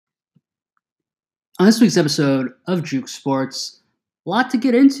On this week's episode of Juke Sports, a lot to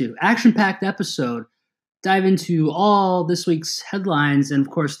get into. Action-packed episode. Dive into all this week's headlines and,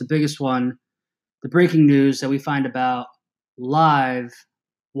 of course, the biggest one, the breaking news that we find about live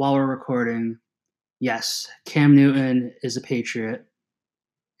while we're recording. Yes, Cam Newton is a Patriot.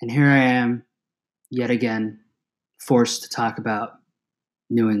 And here I am, yet again, forced to talk about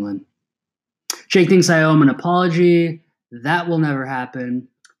New England. Jake thinks I owe him an apology. That will never happen.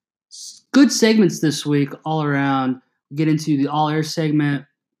 Good segments this week all around. We get into the all-air segment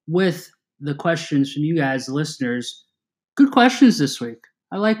with the questions from you guys, the listeners. Good questions this week.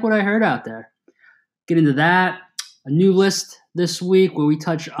 I like what I heard out there. Get into that. A new list this week where we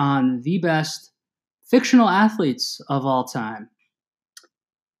touch on the best fictional athletes of all time.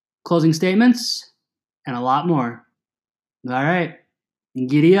 Closing statements and a lot more. All right.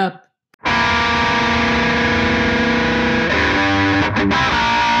 Giddy up.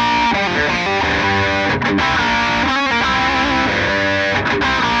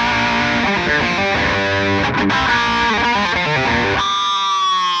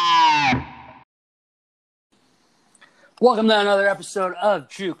 Welcome to another episode of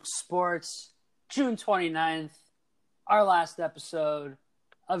Juke Sports, June 29th, our last episode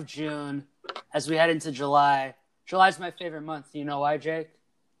of June as we head into July. July's my favorite month. Do you know why, Jake?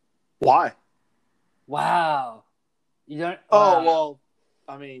 Why? Wow. You don't? Oh, well,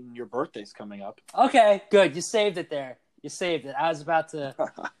 I mean, your birthday's coming up. Okay, good. You saved it there. You saved it. I was about to.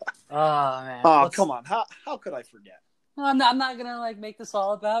 Oh, man. Oh, come on. How could I forget? Well, I'm not going to make this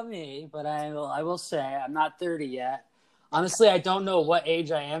all about me, but I will say I'm not 30 yet. Honestly, I don't know what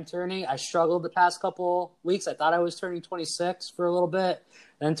age I am turning. I struggled the past couple weeks. I thought I was turning 26 for a little bit,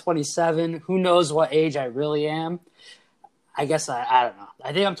 then 27. Who knows what age I really am? I guess I don't know.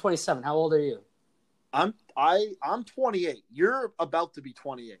 I think I'm 27. How old are you? I'm 28. You're about to be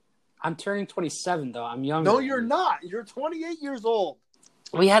 28. I'm turning 27 though. I'm younger. No, you're not. You're 28 years old.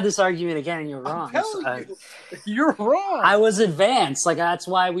 We had this argument again, and you're wrong. I'm telling you, you're wrong. I was advanced. That's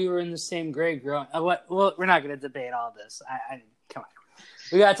why we were in the same grade growing. Well, we're not going to debate all this. Come on.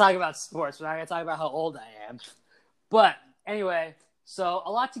 We got to talk about sports. We're not going to talk about how old I am. But anyway, so a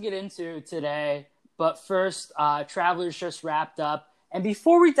lot to get into today. But first, Travelers just wrapped up. And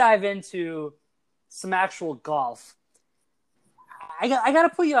before we dive into some actual golf, I got to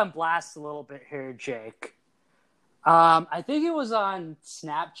put you on blast a little bit here, Jake. I think it was on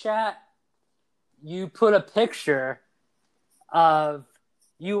Snapchat. You put a picture of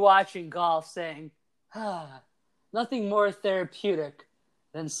you watching golf saying, nothing more therapeutic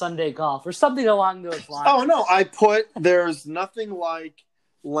than Sunday golf or something along those lines. Oh, no. I put there's nothing like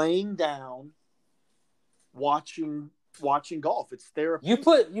laying down watching golf. It's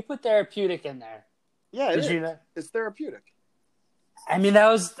therapeutic. You put therapeutic in there. Yeah, Did you know? It's therapeutic.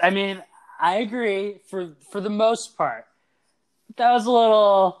 I agree for the most part. That was a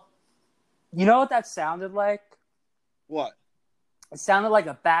little. You know what that sounded like? What? It sounded like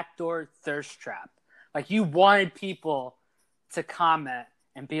a backdoor thirst trap. Like you wanted people to comment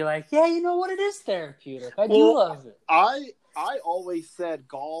and be like, "Yeah, you know what? It is therapeutic. I do love it." I always said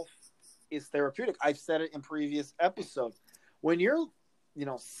golf is therapeutic. I've said it in previous episodes. When you're,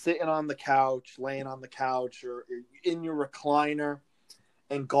 sitting on the couch, laying on the couch, or in your recliner.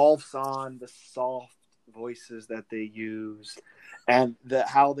 And golf's on, the soft voices that they use, and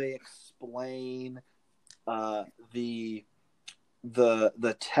how they explain the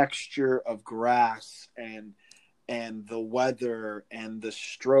texture of grass and the weather and the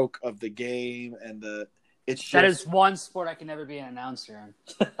stroke of the game that is one sport I can never be an announcer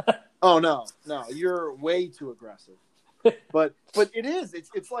in. Oh no, you're way too aggressive. But it is.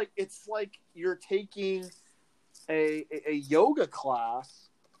 It's like you're taking a yoga class.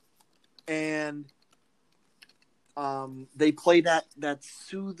 And they play that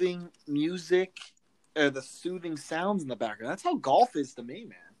soothing music, the soothing sounds in the background. That's how golf is to me,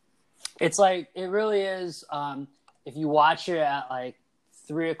 man. It's like it really is. If you watch it at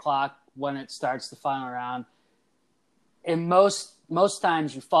 3:00 when it starts the final round, and most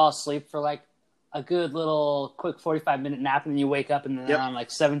times you fall asleep for a good little quick 45-minute nap, and then you wake up and then they're on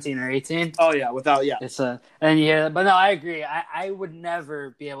 17 or 18. Oh yeah, It's and you hear that. But no, I agree. I would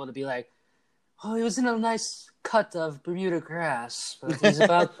never be able to be like, oh, he was in a nice cut of Bermuda grass, but he's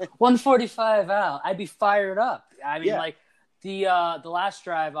about 145 out. I'd be fired up. The last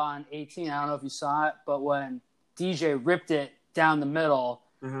drive on 18, I don't know if you saw it, but when DJ ripped it down the middle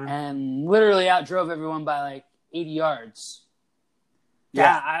and literally outdrove everyone by 80 yards.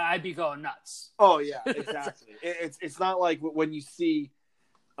 Yeah, I'd be going nuts. Oh yeah, exactly. It's not like when you see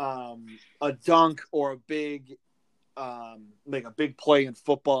a dunk or a big make a big play in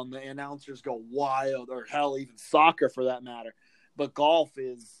football and the announcers go wild, or hell, even soccer for that matter. But golf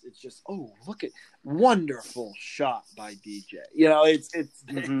it's just, oh, look at wonderful shot by DJ. You know, it's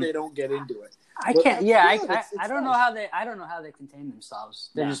they don't get into it. I can't. Yeah, I don't know how they contain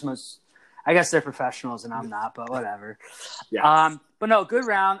themselves. They're just I guess they're professionals and I'm not, but whatever. Yes. But no, good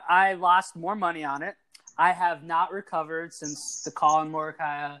round. I lost more money on it. I have not recovered since the Colin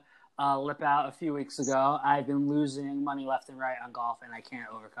Morikawa lip out a few weeks ago. I've been losing money left and right on golf, and I can't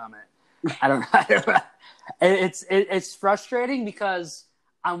overcome it. I don't know. It's frustrating because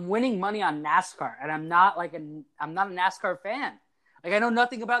I'm winning money on NASCAR, and I'm not a NASCAR fan. Like, I know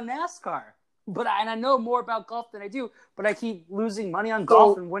nothing about NASCAR, and I know more about golf than I do, but I keep losing money on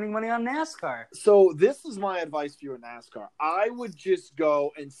golf and winning money on NASCAR. So this is my advice for you in NASCAR. I would just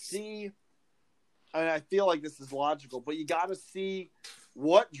go and see, and I feel like this is logical, but you got to see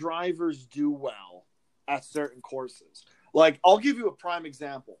what drivers do well at certain courses. Like, I'll give you a prime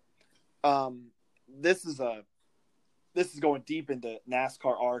example. This is going deep into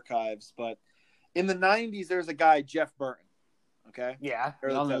NASCAR archives, but in the 90s, there's a guy, Jeff Burton. Okay? Yeah,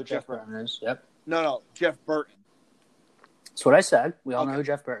 we all know who Jeff Burton is. Yep. No, Jeff Burton. That's what I said. We all know who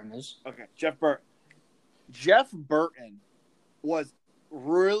Jeff Burton is. Okay, Jeff Burton. Jeff Burton was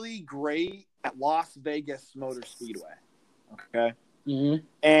really great at Las Vegas Motor Speedway. Okay? Mm-hmm.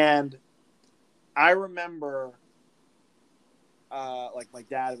 And I remember, like, my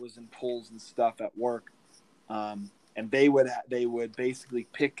dad was in pools and stuff at work, and they would basically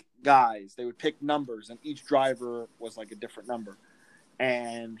pick guys. They would pick numbers, and each driver was like a different number.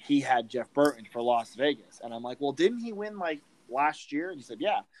 And he had Jeff Burton for Las Vegas, and I'm like, well, didn't he win like last year? And he said,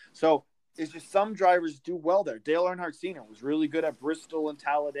 yeah. So it's just some drivers do well there. Dale Earnhardt Sr. was really good at Bristol and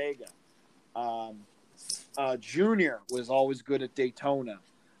Talladega. Junior was always good at Daytona.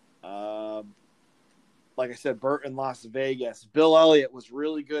 Like I said, Burton, Las Vegas. Bill Elliott was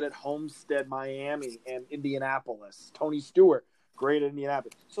really good at Homestead, Miami, and Indianapolis. Tony Stewart, great at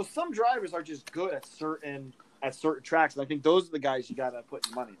Indianapolis. So some drivers are just good at certain tracks, and I think those are the guys you got to put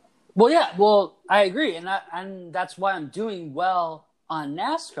your money on. Well, yeah, I agree, and that's why I'm doing well on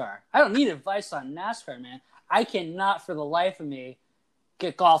NASCAR. I don't need advice on NASCAR, man. I cannot for the life of me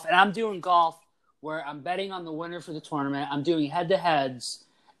get golf, and I'm doing golf where I'm betting on the winner for the tournament. I'm doing head-to-heads,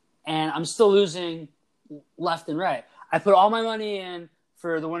 and I'm still losing left and right. I put all my money in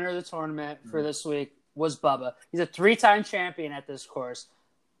for the winner of the tournament for this week was Bubba. He's a 3-time champion at this course.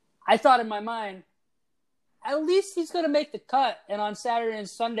 I thought in my mind, at least he's going to make the cut, and on Saturday and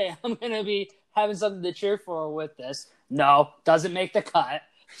Sunday, I'm going to be having something to cheer for with this. No, doesn't make the cut,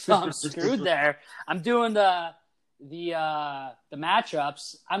 so I'm screwed there. I'm doing the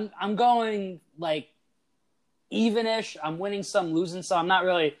matchups. I'm going like evenish. I'm winning some, losing some. I'm not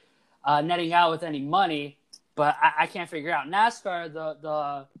really netting out with any money, but I can't figure out NASCAR.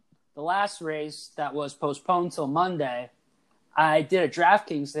 The last race that was postponed till Monday, I did a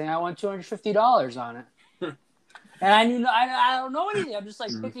DraftKings thing. I won $250 on it. And I don't know anything. I'm just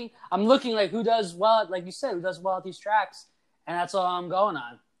like picking. I'm looking like who does well, like you said, who does well at these tracks, and that's all I'm going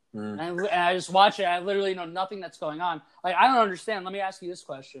on. And I just watch it. I literally know nothing that's going on. Like, I don't understand. Let me ask you this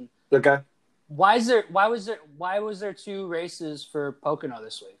question. Okay. Why was there 2 races for Pocono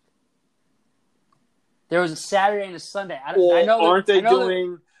this week? There was a Saturday and a Sunday. Aren't they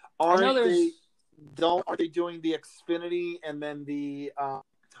doing the Xfinity and then the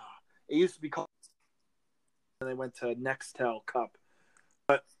it used to be called, and they went to Nextel Cup.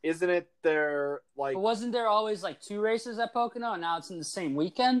 But isn't it their like? But wasn't there always like 2 races at Pocono, and now it's in the same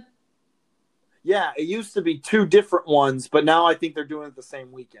weekend? Yeah, it used to be 2 different ones, but now I think they're doing it the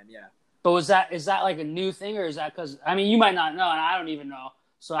same weekend. Yeah. But is that like a new thing, or is that because you might not know, and I don't even know.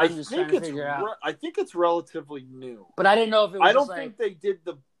 So I'm just trying to figure out. I think it's relatively new. But I didn't know if it was. I don't think they did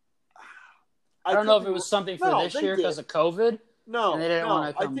the. I don't know if it was something for this year because of COVID. No, and they didn't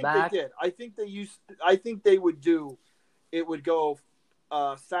want to come back. They did. I think they would do. It would go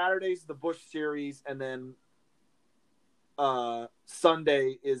Saturdays the Busch Series, and then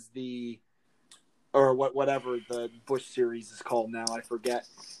Sunday is whatever the Busch Series is called now. I forget.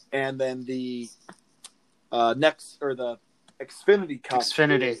 And then the the Xfinity Cup.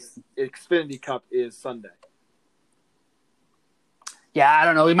 Xfinity Cup is Sunday. Yeah, I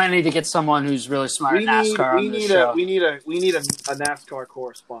don't know. We might need to get someone who's really smart at NASCAR on this show. We need a NASCAR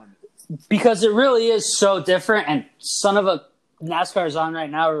correspondent. Because it really is so different, and son of a NASCAR is on right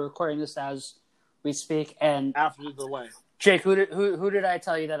now. We're recording this as we speak, and after the delay. Jake, who did I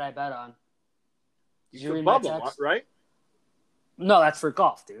tell you that I bet on? Did you read my text? Right? No, that's for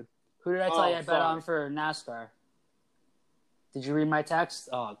golf, dude. Who did I tell you I bet on for NASCAR? Did you read my text?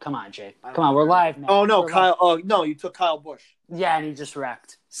 Oh, come on, Jake. Come on, we're live, man. Oh no, We're Kyle. live. Oh no, you took Kyle Busch. Yeah, and he just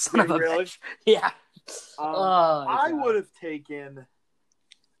wrecked. Son Did of a he really? bitch. Yeah. I would have taken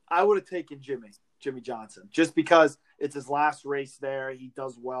Jimmy Johnson, just because it's his last race there. He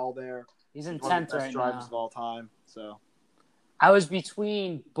does well there. He's in one of 10th the best right drivers now. of all time. So I was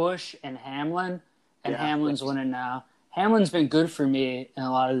between Busch and Hamlin, and Hamlin's winning now. Hamlin's been good for me in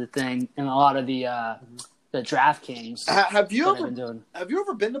a lot of the DraftKings. Have you I've been doing.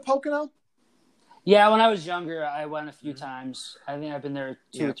 ever been to Pocono? Yeah, when I was younger, I went a few times. I think I've been there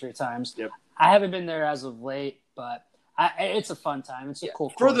two or three times. Yep. I haven't been there as of late, but it's a fun time. It's a cool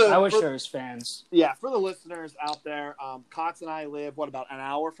course. I wish there was fans. Yeah, for the listeners out there, Kotz and I live, about an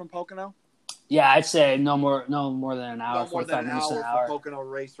hour from Pocono? Yeah, I'd say no more than an hour. No more than an hour from Pocono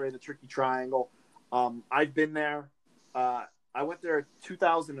Raceway, the Tricky Triangle. I've been there. I went there in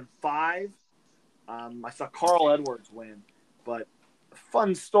 2005. I saw Carl Edwards win, but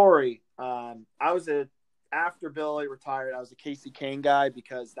fun story. I was after Billy retired, I was a Casey Kane guy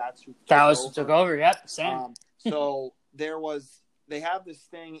because that's who took over. Yep, same. So they have this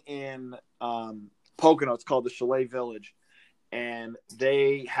thing in Pocono. It's called the Chalet Village, and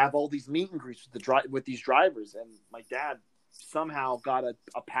they have all these meet and greets with these drivers. And my dad somehow got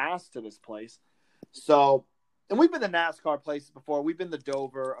a pass to this place. So, and we've been to NASCAR places before. We've been to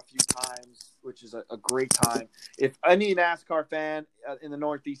Dover a few times, which is a great time. If any NASCAR fan in the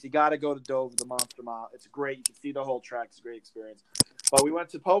Northeast, you got to go to Dover, the Monster Mile. It's great. You can see the whole track. It's a great experience. But we went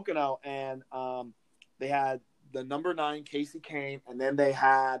to Pocono, and they had the number 9 Casey Kane, and then they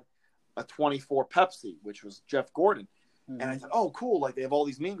had a 24 Pepsi, which was Jeff Gordon. Mm-hmm. And I said, oh, cool. Like, they have all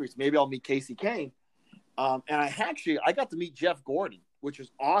these meet and greets. Maybe I'll meet Casey Kane. And I got to meet Jeff Gordon, which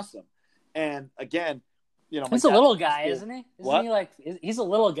was awesome. And again, he's a little guy, isn't he? Isn't he like? He's a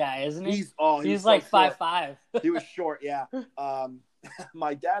little guy, isn't he? He's like 5'5". He was short, yeah.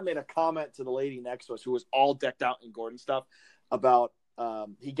 My dad made a comment to the lady next to us, who was all decked out in Gordon stuff, about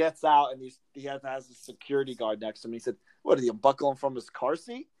he gets out and he has a security guard next to him. He said, "What did he unbuckle him from his car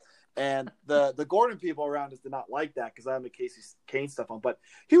seat?" And the Gordon people around us did not like that because I had my Casey Kane stuff on. But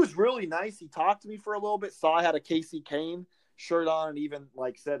he was really nice. He talked to me for a little bit. Saw I had a Casey Kane shirt on, and even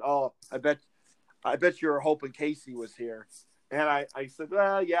said, "Oh, I bet you were hoping Casey was here." And I said,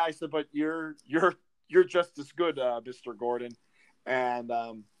 yeah. I said, but you're just as good, Mr. Gordon. And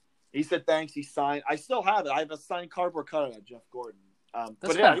he said, thanks. He signed. I still have it. I have a signed cardboard cutout of Jeff Gordon.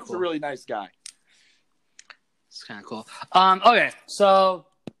 But yeah, he's a really nice guy. It's kind of cool. Okay, so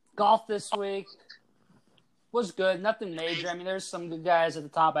golf this week was good. Nothing major. I mean, there's some good guys at the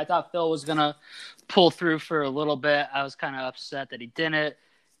top. I thought Phil was going to pull through for a little bit. I was kind of upset that he didn't.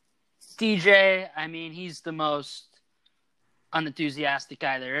 DJ, I mean, he's the most unenthusiastic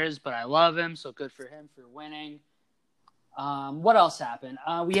guy there is, but I love him, so good for him for winning. What else happened?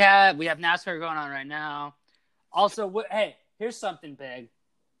 We have NASCAR going on right now. Also, hey, here's something big.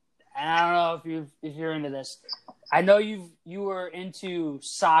 And I don't know if you're into this. I know you were into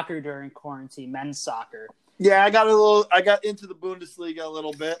soccer during quarantine, men's soccer. Yeah, I got into the Bundesliga a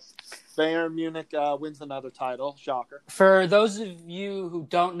little bit. Bayern Munich wins another title. Shocker. For those of you who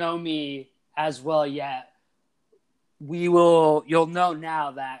don't know me as well yet, you'll know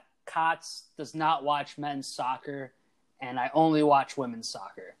now that Kotz does not watch men's soccer, and I only watch women's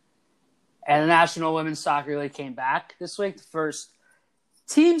soccer. And the National Women's Soccer League came back this week, the first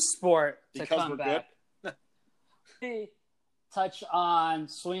team sport to come back. Touch on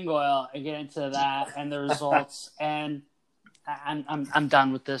swing oil and get into that and the results, and I'm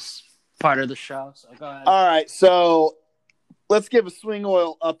done with this part of the show. So go ahead. All right, so let's give a swing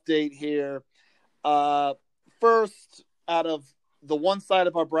oil update here. First, out of the one side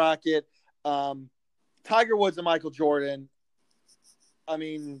of our bracket, Tiger Woods and Michael Jordan. I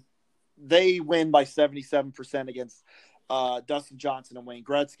mean, they win by 77% against Dustin Johnson and Wayne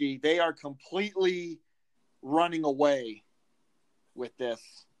Gretzky. They are completely running away with this.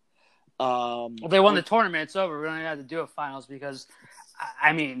 Well, they won the tournament. It's over. We don't even have to do a finals because,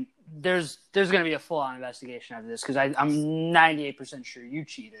 I mean, there's going to be a full-on investigation after this because I'm 98% sure you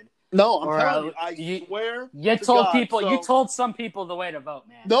cheated. No, I'm telling you, I swear. You told God, people. You told some people the way to vote,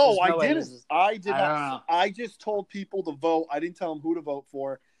 man. No, I didn't. I did not. I just told people to vote. I didn't tell them who to vote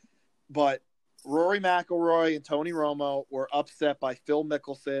for. But Rory McIlroy and Tony Romo were upset by Phil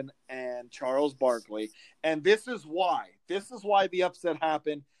Mickelson and Charles Barkley, and this is why. This is why the upset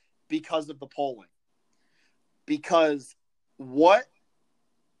happened, because of the polling. Because what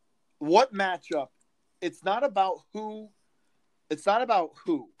matchup? It's not about who. It's not about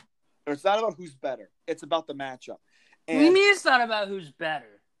who. Or it's not about who's better. It's about the matchup. And what do you mean it's not about who's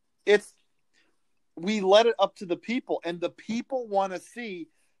better? It's we let it up to the people, and the people want to see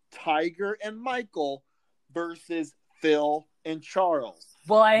Tiger and Michael versus Phil and Charles.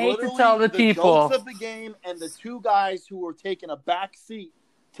 Well, I hate to tell the people. GOATs of the game and the two guys who were taking a back seat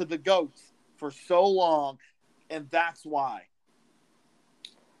to the GOATs for so long, and that's why.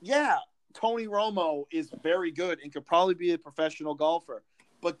 Yeah, Tony Romo is very good and could probably be a professional golfer.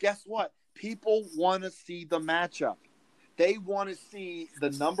 But guess what? People want to see the matchup. They want to see the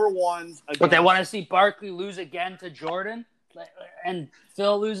number ones against... But they want to see Barkley lose again to Jordan and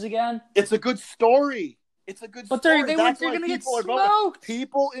Phil lose again? It's a good story. It's a good story. But they're going to get smoked.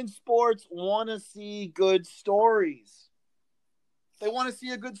 People in sports want to see good stories. They want to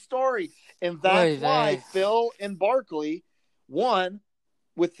see a good story. And that's why Phil and Barkley won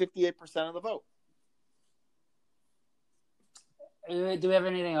with 58% of the vote. Do we have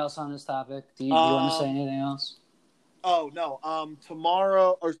anything else on this topic? Do you want to say anything else? Oh, no.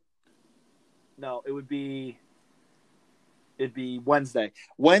 Tomorrow or no, it'd be Wednesday.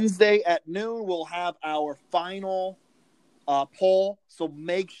 Wednesday at noon, we'll have our final poll. So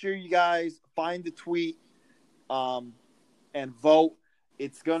make sure you guys find the tweet and vote.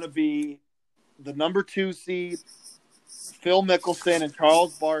 It's going to be the number 2 seed, Phil Mickelson and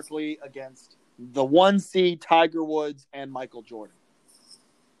Charles Barkley, against the 1 seed, Tiger Woods and Michael Jordan.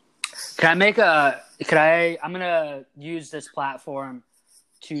 I'm going to use this platform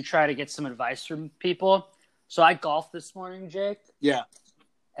to try to get some advice from people. So I golfed this morning, Jake. Yeah.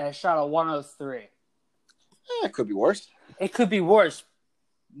 And I shot a 103. It could be worse. It could be worse.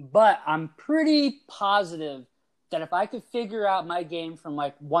 But I'm pretty positive that if I could figure out my game from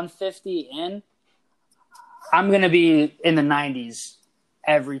like 150 in, I'm going to be in the 90s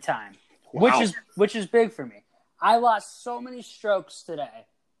every time. Wow. Which is big for me. I lost so many strokes today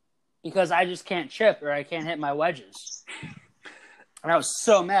because I just can't chip or I can't hit my wedges. And I was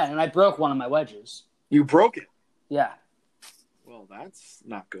so mad, and I broke one of my wedges. You broke it? Yeah. Well, that's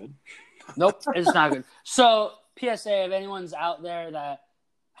not good. Nope, it's not good. So, PSA, if anyone's out there that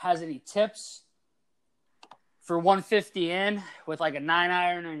has any tips for 150 in with like a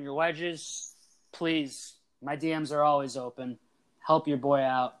 9-iron on your wedges, please, my DMs are always open. Help your boy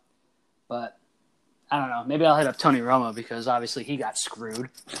out. But I don't know. Maybe I'll hit up Tony Romo because obviously he got screwed.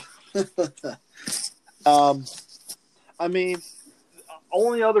 I mean,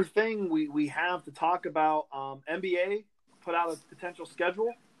 only other thing we have to talk about, NBA put out a potential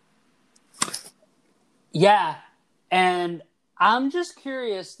schedule. Yeah, and I'm just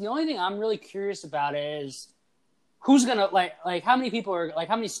curious. The only thing I'm really curious about is who's gonna like how many people are like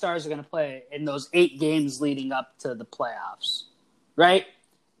how many stars are gonna play in those 8 games leading up to the playoffs, right?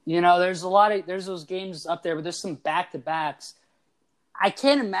 You know, there's those games up there, but there's some back-to-backs. I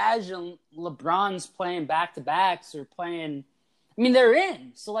can't imagine LeBron's playing back-to-backs or playing. I mean, they're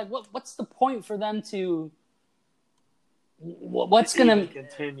in. So, like, what's the point for them to? What's going to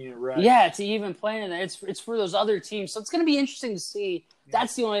continue? Right? Yeah, to even play in there. It's for those other teams. So it's going to be interesting to see.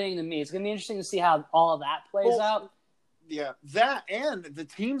 That's the only thing to me. It's going to be interesting to see how all of that plays out. Yeah, that and the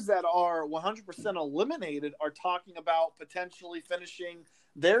teams that are 100% eliminated are talking about potentially finishing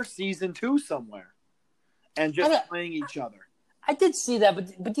their season 2 somewhere and just playing each other. I did see that,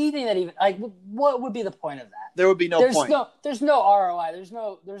 but do you think that even like what would be the point of that? There would be no point. There's no ROI. There's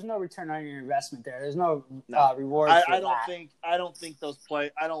no return on your investment there. There's no reward. I don't think those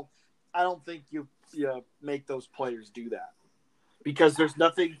play. I don't think you make those players do that because there's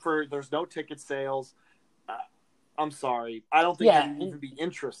no ticket sales. I'm sorry. I don't think there would even be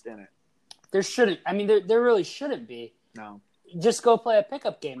interest in it. There shouldn't. I mean, there really shouldn't be. No. Just go play a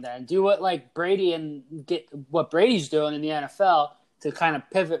pickup game then. Do what like Brady and get what Brady's doing in the NFL to kind of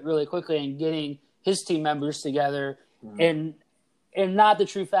pivot really quickly and getting his team members together in not the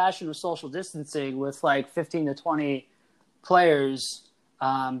true fashion of social distancing with like 15 to 20 players.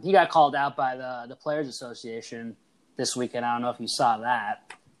 He got called out by the Players Association this weekend. I don't know if you saw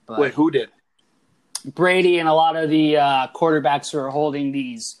that. But wait, who did? Brady and a lot of the quarterbacks who are holding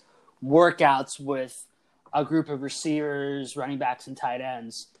these workouts with a group of receivers, running backs, and tight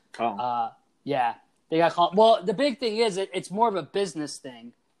ends. Yeah, they got called. Well, the big thing is it's more of a business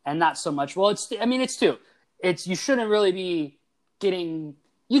thing and not so much. Well, it's two. You shouldn't really be getting.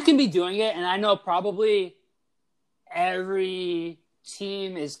 You can be doing it, and I know probably every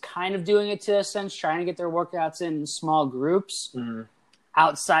team is kind of doing it to a sense, trying to get their workouts in small groups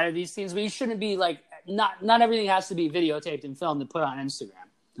outside of these teams. But you shouldn't be like not everything has to be videotaped and filmed and put on Instagram.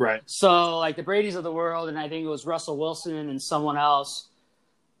 Right. So, like the Brady's of the world, and I think it was Russell Wilson and someone else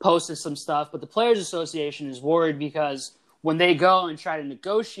posted some stuff. But the Players Association is worried because when they go and try to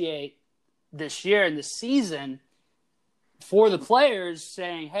negotiate this year and this season, for the players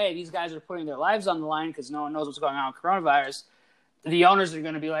saying, hey, these guys are putting their lives on the line because no one knows what's going on with coronavirus, the owners are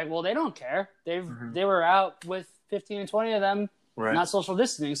going to be like, well, they don't care. They were out with 15 and 20 of them, not social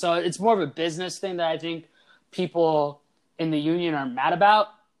distancing. So it's more of a business thing that I think people in the union are mad about.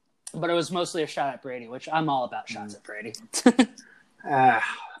 But it was mostly a shot at Brady, which I'm all about shots at Brady. I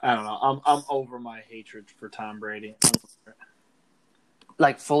don't know. I'm over my hatred for Tom Brady.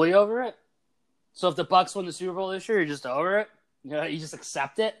 Like fully over it. So if the Bucks win the Super Bowl this year, you're just over it. You know, you just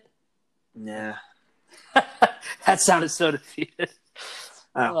accept it. Yeah, that sounded so defeated.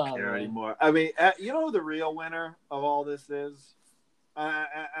 I don't care anymore. I mean, you know who the real winner of all this is? And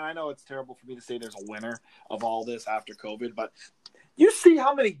I know it's terrible for me to say there's a winner of all this after COVID, but you see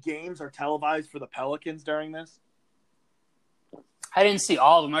how many games are televised for the Pelicans during this? I didn't see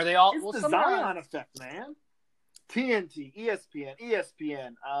all of them. Are they all? It's the Zion effect, man. TNT,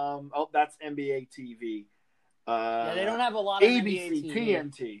 ESPN. That's NBA TV. Yeah, they don't have a lot of ABC, NBA TV.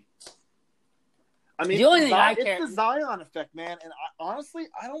 TNT. I mean, the only thing I care. It's the Zion effect, man. And honestly,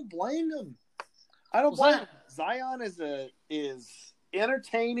 I don't blame them. I don't blame him. Zion is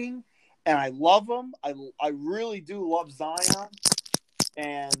entertaining, and I love him. I really do love Zion.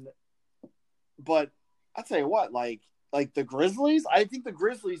 But I'll tell you what, like the Grizzlies, I think the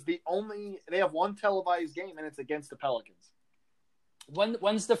Grizzlies they have one televised game, and it's against the Pelicans.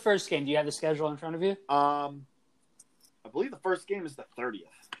 When's the first game? Do you have the schedule in front of you? I believe the first game is the 30th.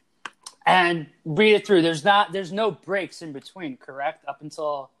 And read it through. There's no breaks in between, correct? Up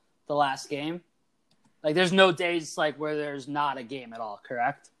until the last game. Like there's no days like where there's not a game at all,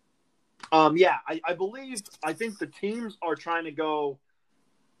 correct? Yeah, I think the teams are trying to go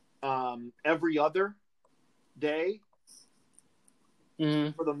every other day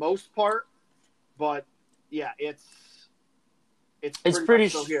for the most part, but yeah, it's pretty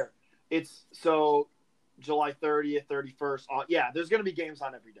so here. It's so July 30th, 31st. Yeah, there's going to be games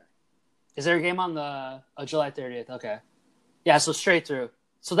on every day. Is there a game on the July 30th? Okay. Yeah, so straight through.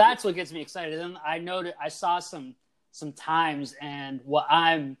 So that's what gets me excited. And I saw some times, and what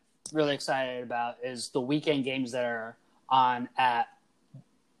I'm really excited about is the weekend games that are on at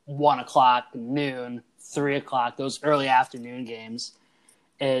 1 o'clock, noon, 3 o'clock. Those early afternoon games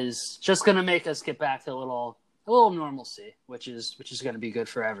is just going to make us get back to a little normalcy, which is going to be good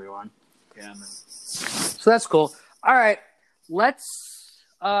for everyone. Yeah, man. So that's cool. All right, let's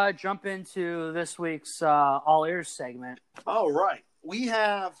jump into this week's All Ears segment. All right. We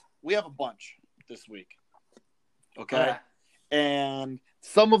have a bunch this week. Okay. And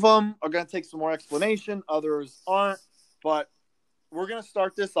some of them are going to take some more explanation. Others aren't. But we're going to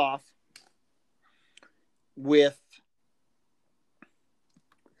start this off with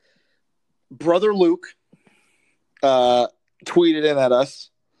Brother Luke tweeted in at us.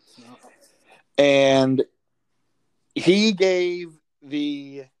 And he gave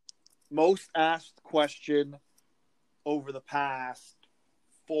the most asked question over the past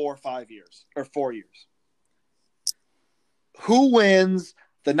 4 or 5 years, or 4 years. Who wins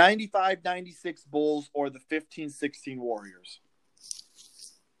the 95-96 Bulls or the 15-16 Warriors?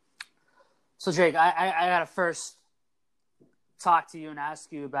 So, Jake, I got to first talk to you and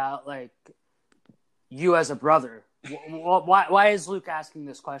ask you about, like, you as a brother. Why is Luke asking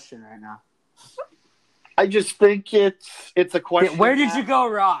this question right now? I just think it's a question. Where did you go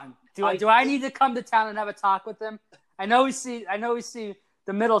wrong? Do I need to come to town and have a talk with him? I know we see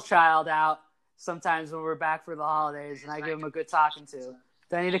the middle child out sometimes when we're back for the holidays, and I give him a good talking to.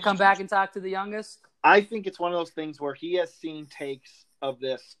 Do I need to come back and talk to the youngest? I think it's one of those things where he has seen takes of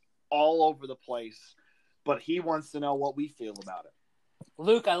this all over the place, but he wants to know what we feel about it.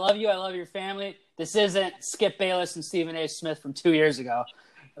 Luke, I love you. I love your family. This isn't Skip Bayless and Stephen A. Smith from 2 years ago.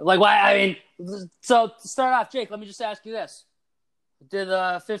 Like, why? I mean, so to start off, Jake, let me just ask you this. Did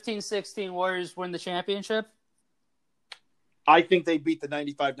the 15-16 Warriors win the championship? I think they beat the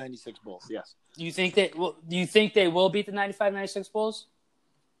 95-96 Bulls, yes. Do you think they will beat the 95-96 Bulls?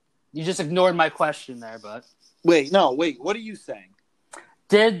 You just ignored my question there, but... Wait, what are you saying?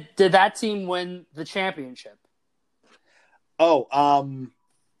 Did that team win the championship? Oh,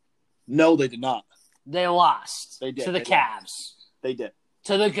 no, they did not. They lost. They did. To the Cavs. They did.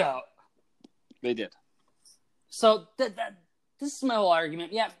 To the GOAT. They did. So this is my whole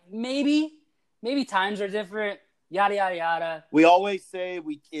argument. Yeah, maybe times are different. Yada yada yada. We always say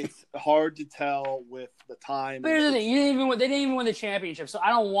it's hard to tell with the time. But here's the thing: they didn't even win the championship. So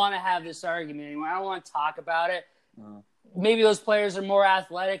I don't want to have this argument anymore. I don't want to talk about it. Maybe those players are more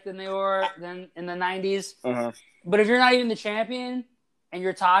athletic than they were than in the 90s. But if you're not even the champion and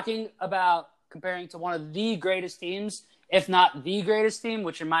you're talking about comparing to one of the greatest teams, if not the greatest team,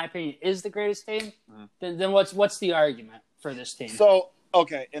 which in my opinion is the greatest team, then what's the argument? for this team. So,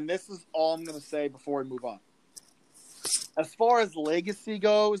 okay, and this is all I'm going to say before we move on. As far as legacy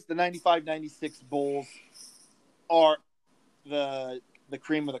goes, the 95-96 Bulls are the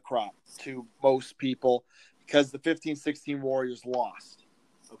cream of the crop to most people because the 15-16 Warriors lost.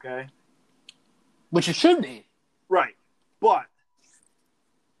 Okay? Which it should be. Right. But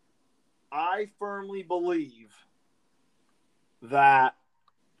I firmly believe that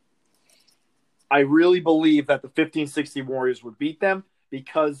the 15-16 Warriors would beat them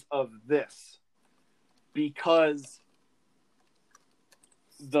because of this. Because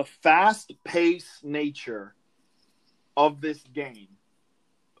the fast-paced nature of this game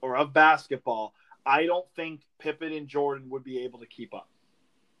or of basketball, I don't think Pippen and Jordan would be able to keep up.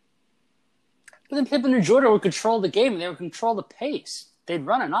 But then Pippen and Jordan would control the game, and they would control the pace. They'd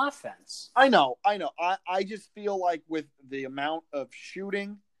run an offense. I know. I just feel like with the amount of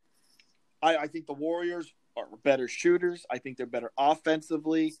shooting, I think the Warriors are better shooters. I think they're better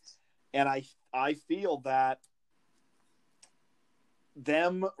offensively. And I feel that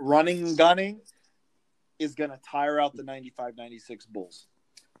them running and gunning is going to tire out the 95-96 Bulls.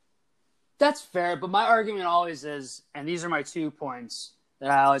 That's fair, but my argument always is, and these are my 2 points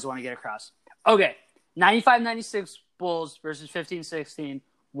that I always want to get across. Okay, 95-96 Bulls versus 15-16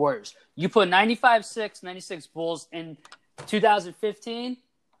 Warriors. You put 95-6, 96 Bulls in 2015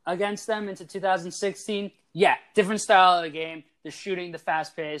 against them into 2016. Yeah, different style of the game. The shooting, the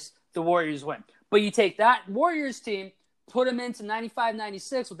fast pace, the Warriors win. But you take that Warriors team, put them into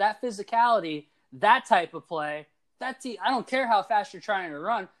 95-96 with that physicality, that type of play, that team, I don't care how fast you're trying to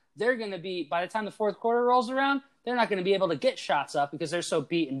run, they're going to be, by the time the fourth quarter rolls around, they're not going to be able to get shots up because they're so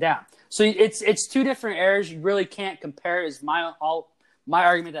beaten down. So it's two different eras. You really can't compare is my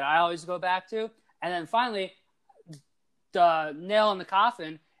argument that I always go back to. And then finally, the nail in the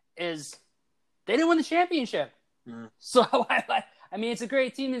coffin is they didn't win the championship. Mm. So, I mean, it's a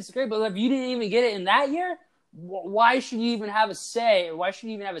great team. It's great. But if you didn't even get it in that year, why should you even have a say? Or why should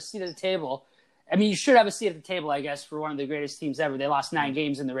you even have a seat at the table? I mean, you should have a seat at the table, I guess, for one of the greatest teams ever. They lost 9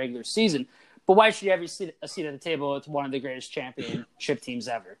 games in the regular season. But why should you have a seat at the table with one of the greatest championship teams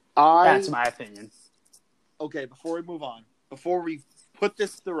ever? That's my opinion. Okay, before we move on, before we put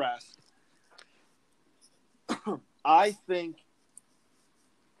this to rest, I think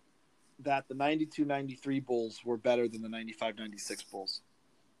that the 92-93 Bulls were better than the 95-96 Bulls.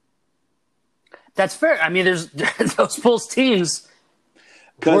 That's fair. I mean, there's those Bulls teams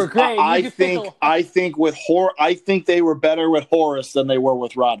were great. I think they were better with Horace than they were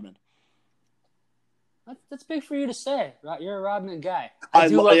with Rodman. That's big for you to say. You're a Rodman guy. I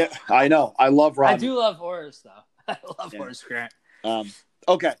know. I love Rodman. I do love Horace, though. I love Horace Grant.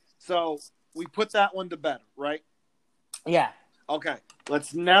 Okay, so we put that one to bed, right? Yeah. Okay.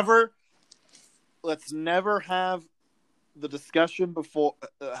 Let's never have the discussion before.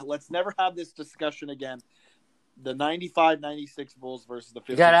 Let's never have this discussion again. The 95-96 Bulls versus the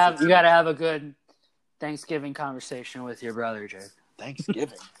 50. You gotta have a good Thanksgiving conversation with your brother, Jay.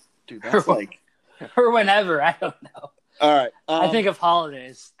 Thanksgiving, dude. That's like. Or whenever, I don't know. All right. I think of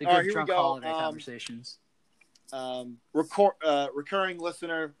holidays, the good drunk holiday conversations. Recurring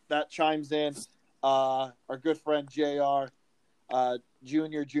listener that chimes in, our good friend JR,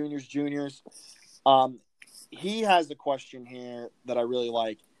 Juniors. He has a question here that I really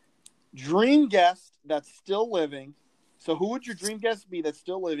like. Dream guest that's still living. So who would your dream guest be that's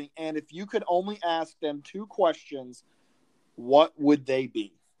still living? And if you could only ask them 2 questions, what would they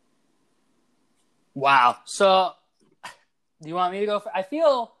be? Wow. So, do you want me to go? I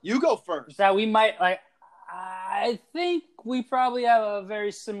feel you go first. That we might I think we probably have a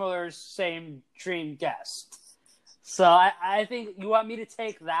very similar same dream guest. So I think you want me to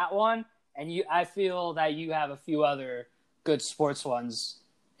take that one, and I feel that you have a few other good sports ones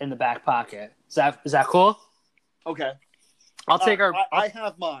in the back pocket. Is that cool? Okay. I'll take our. I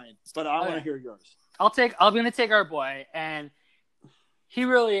have mine, but I want to hear yours. I'm going to take our boy, and he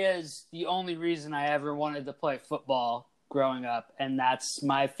really is the only reason I ever wanted to play football growing up, and that's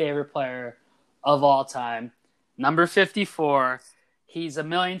my favorite player of all time. Number 54. He's a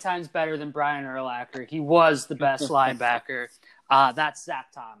million times better than Brian Urlacher. He was the best linebacker. That's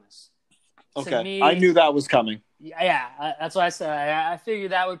Zach Thomas. Okay, me, I knew that was coming. Yeah, that's what I said. I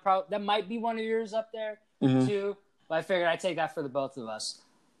figured that might be one of yours up there too. But I figured I'd take that for the both of us.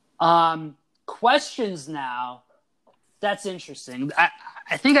 Questions now. That's interesting.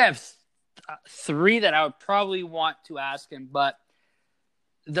 I think I have 3 that I would probably want to ask him. But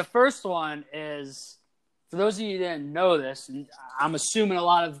the first one is, for those of you who didn't know this, and I'm assuming a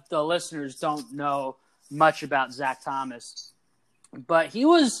lot of the listeners don't know much about Zach Thomas, but he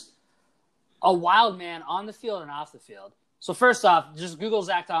was a wild man on the field and off the field. So first off, just Google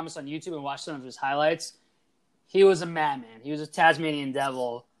Zach Thomas on YouTube and watch some of his highlights. He was a madman. He was a Tasmanian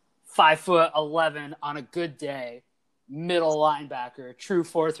devil, 5'11" on a good day, middle linebacker, true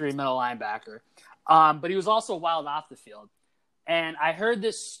 4-3 middle linebacker. But he was also wild off the field. And I heard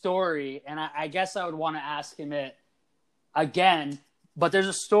this story, and I guess I would want to ask him it again. But there's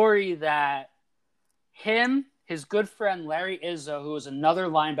a story that him, his good friend Larry Izzo, who was another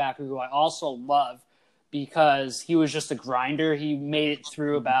linebacker who I also love because he was just a grinder. He made it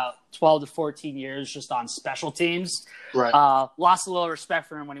through about 12 to 14 years just on special teams. Right. Lost a little respect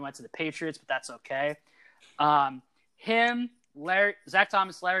for him when he went to the Patriots, but that's okay. Him, Zach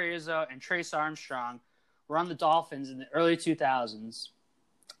Thomas, Larry Izzo, and Trace Armstrong were on the Dolphins in the early 2000s,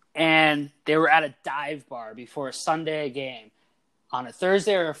 and they were at a dive bar before a Sunday game on a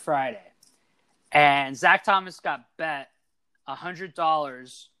Thursday or a Friday. And Zach Thomas got bet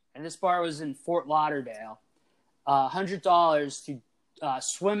 $100, and this bar was in Fort Lauderdale, $100 to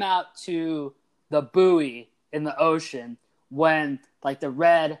swim out to the buoy in the ocean when like the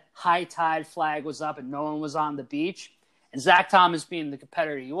red high tide flag was up and no one was on the beach. And Zach Thomas, being the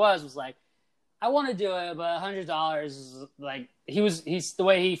competitor he was like, I want to do it, but $100 is like he's the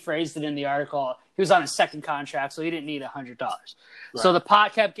way he phrased it in the article. He was on his second contract, so he didn't need $100. Right. So the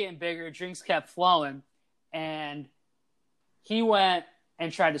pot kept getting bigger, drinks kept flowing, and he went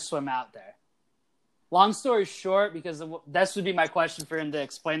and tried to swim out there. Long story short, because this would be my question for him to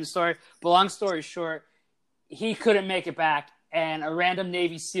explain the story, but long story short, he couldn't make it back, and a random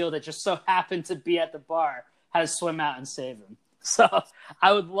Navy SEAL that just so happened to be at the bar had to swim out and save him. So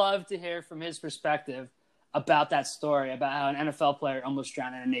I would love to hear from his perspective about that story, about how an NFL player almost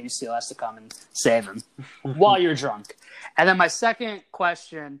drowned and a Navy SEAL has to come and save him while you're drunk. And then my second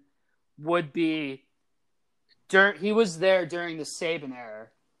question would be, he was there during the Saban era,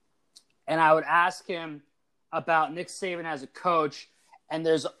 and I would ask him about Nick Saban as a coach. And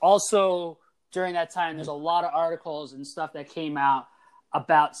there's also, during that time, there's a lot of articles and stuff that came out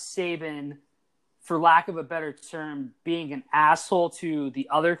about Saban, for lack of a better term, being an asshole to the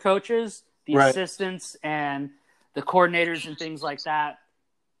other coaches, the assistants and the coordinators and things like that.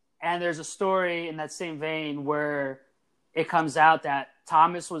 And there's a story in that same vein where it comes out that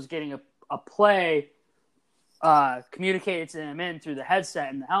Thomas was getting a play communicated to him in through the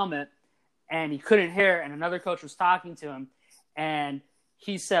headset and the helmet, and he couldn't hear, and another coach was talking to him, and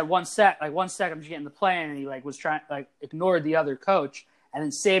he said, one sec, I'm just getting the play, and he was trying, ignored the other coach. And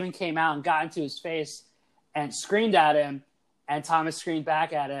then Saban came out and got into his face and screamed at him, and Thomas screamed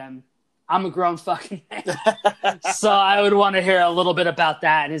back at him, I'm a grown fucking man. So I would want to hear a little bit about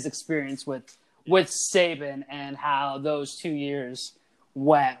that and his experience with Saban and how those 2 years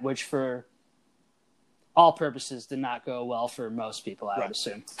went, which for all purposes did not go well for most people, I would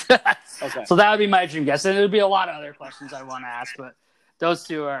assume. Okay. So that would be my dream guess. And there would be a lot of other questions I want to ask, but those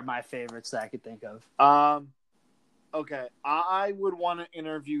two are my favorites that I could think of. Okay, I would want to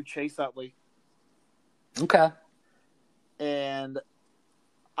interview Chase Utley. Okay. And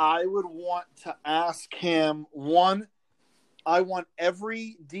I would want to ask him, I want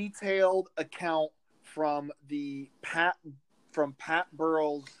every detailed account from Pat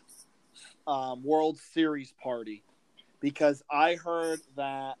Burrell's World Series party, because I heard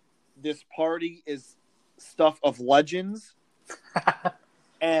that this party is stuff of legends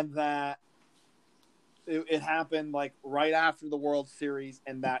and that it happened right after the World Series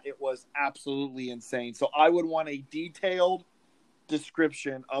and that it was absolutely insane. So I would want a detailed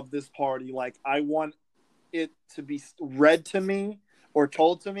description of this party. I want it to be read to me or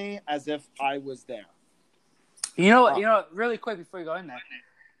told to me as if I was there. You know, really quick before you go in there,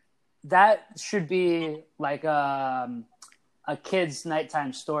 that should be a kid's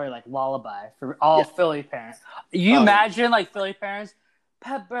nighttime story, lullaby for all Philly parents. You imagine Philly parents,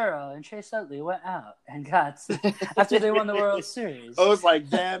 Pat Burrell and Chase Utley went out and got after they won the World Series. It was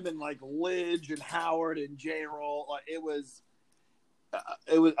them and Lidge and Howard and J-Roll. It was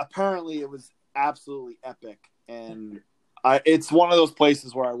apparently it was absolutely epic, and it's one of those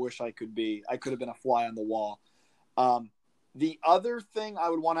places where I wish I could be. I could have been a fly on the wall. The other thing I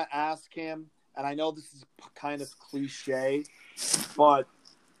would want to ask him, and I know this is kind of cliche, but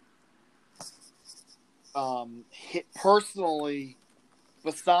personally,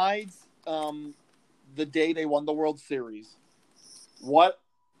 besides the day they won the World Series, what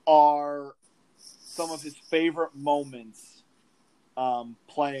are some of his favorite moments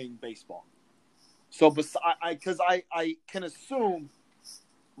playing baseball? So, because I can assume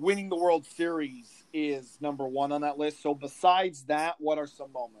winning the World Series is number one on that list. So, besides that, what are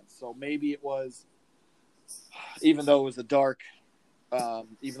some moments? So, maybe it was, even though it was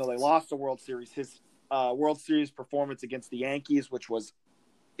even though they lost the World Series, his World Series performance against the Yankees, which was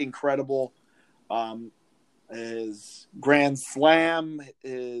incredible. His Grand Slam,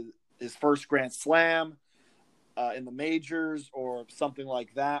 his first Grand Slam in the majors or something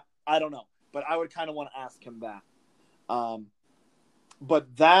like that. I don't know, but I would kind of want to ask him that.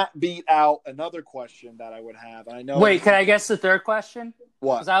 But that beat out another question that I would have. And I know. Wait, can I guess the third question?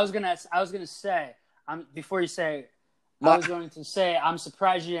 What? Because I was gonna say, before you say, I was going to say, I'm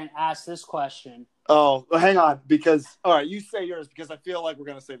surprised you didn't ask this question. Oh, hang on, because all right, you say yours because I feel like we're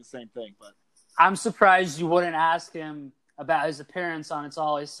gonna say the same thing. But I'm surprised you wouldn't ask him about his appearance on It's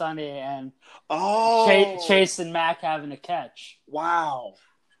Always Sunny and Chase and Mac having a catch. Wow.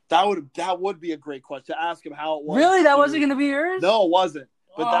 That would be a great question to ask him how it was. Really? That wasn't going to be yours? No, it wasn't.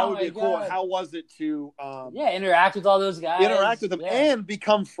 But that would be cool. How was it to interact with all those guys? Interact with them and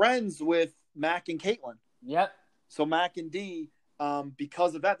become friends with Mac and Caitlin. Yep. So Mac and Dee,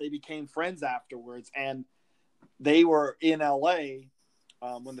 because of that, they became friends afterwards. And they were in LA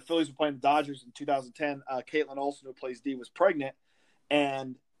when the Phillies were playing the Dodgers in 2010. Caitlin Olsen, who plays Dee, was pregnant.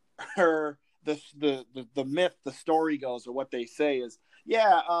 And the myth, the story goes, or what they say is,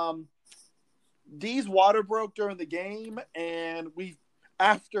 Dee's water broke during the game, and we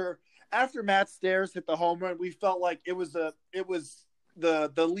after Matt Stairs hit the home run, we felt like the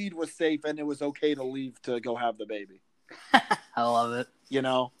lead was safe and it was okay to leave to go have the baby. I love it.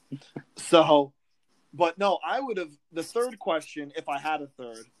 So, but no, I would have the third question if I had a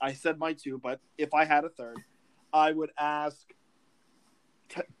third. I said my two, but if I had a third, I would ask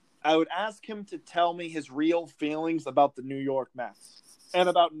him to tell me his real feelings about the New York Mets and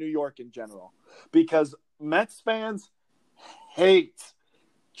about New York in general. Because Mets fans hate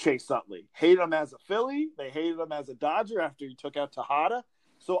Chase Utley. Hate him as a Philly. They hated him as a Dodger after he took out Tejada.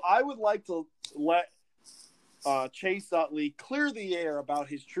 So I would like to let Chase Utley clear the air about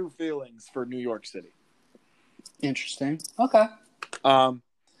his true feelings for New York City. Interesting. Okay. All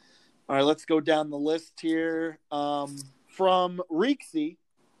right, let's go down the list here. From Reeksy,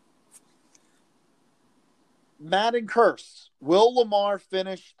 Madden curse. Will Lamar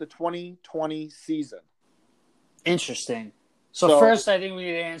finish the 2020 season? Interesting. So first, I think we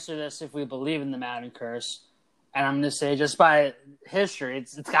need to answer this if we believe in the Madden curse. And I'm going to say, just by history,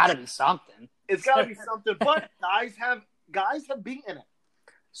 it's got to be something. It's got to be something. But guys have beaten it.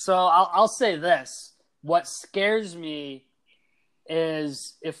 So I'll say this: what scares me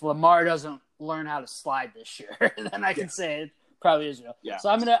is if Lamar doesn't learn how to slide this year, then I can say it probably is real. Yeah. So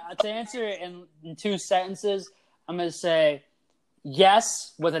I'm gonna to answer it in two sentences. I'm gonna say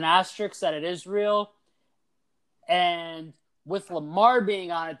yes with an asterisk that it is real, and with Lamar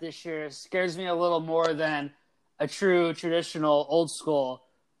being on it this year, it scares me a little more than a true traditional old school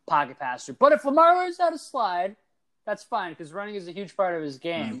pocket passer. But if Lamar learns how to slide, that's fine because running is a huge part of his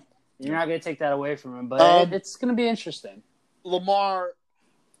game. Mm-hmm. You're not going to take that away from him, but it's going to be interesting. Lamar,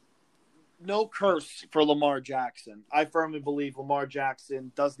 no curse for Lamar Jackson. I firmly believe Lamar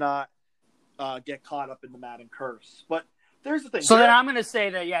Jackson does not get caught up in the Madden curse. But there's the thing. So then I'm going to say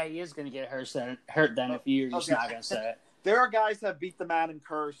that, he is going to get hurt then if you're just not going to say it. There are guys that beat the Madden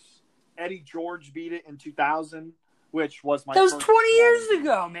curse. Eddie George beat it in 2000, which was my That was first 20 years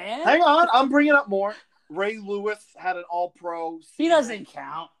ago, man. Hang on. I'm bringing up more. Ray Lewis had an all-pro season. He doesn't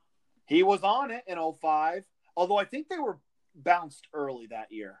count. He was on it in 2005, although I think they were bounced early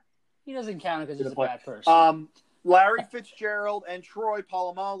that year. He doesn't count because he's a bad person. Larry Fitzgerald and Troy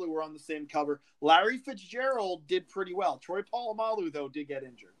Polamalu were on the same cover. Larry Fitzgerald did pretty well. Troy Polamalu, though, did get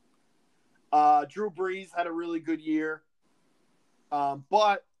injured. Drew Brees had a really good year.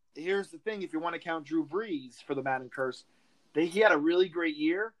 But here's the thing. If you want to count Drew Brees for the Madden curse, he had a really great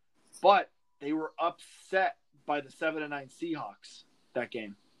year, but they were upset by the 7-9 Seahawks that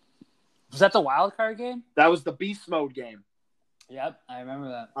game. Was that the wild card game? That was the beast mode game. Yep, I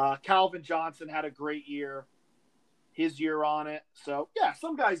remember that. Calvin Johnson had a great year. His year on it. So,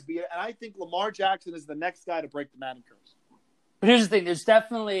 some guys beat it. And I think Lamar Jackson is the next guy to break the Madden curse. But here's the thing. There's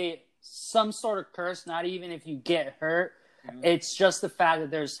definitely some sort of curse, not even if you get hurt. Mm-hmm. It's just the fact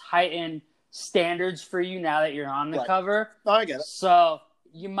that there's heightened standards for you now that you're on the cover. No, I get it. So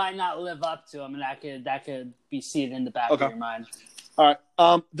you might not live up to them, and that could be seated in the back of your mind. All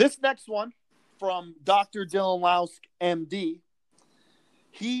right. This next one from Dr. Dylan Lausk, MD.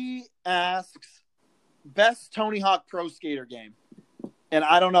 He asks, best Tony Hawk Pro Skater game. And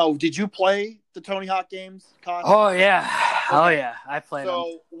I don't know, did you play the Tony Hawk games, Kosh? Oh, yeah. Okay. Oh, yeah. I played them.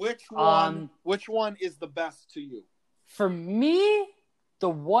 So which one is the best to you? For me, the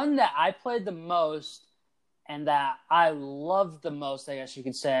one that I played the most and that I loved the most, I guess you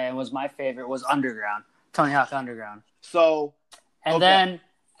could say, and was my favorite, was Underground. Tony Hawk Underground. And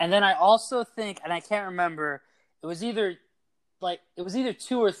And then I also think, and I can't remember, it was either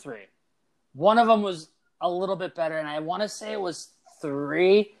 2 or 3. One of them was a little bit better, and I want to say it was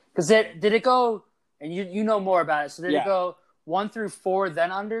 3. Because did it go, and you know more about it, so did it go 1 through 4,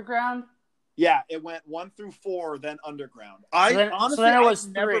 then Underground? Yeah, it went 1 through 4, then Underground. Honestly, it was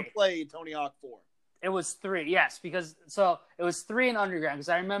never played Tony Hawk 4. It was 3, yes, because it was 3 in Underground. Because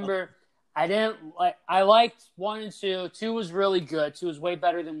I remember I liked 1 and 2. 2 was really good. 2 was way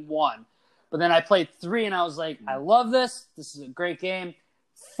better than 1. But then I played 3, and I was like, I love this. This is a great game.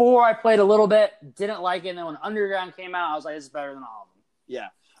 4, I played a little bit, didn't like it. And then when Underground came out, I was like, this is better than all of them. Yeah.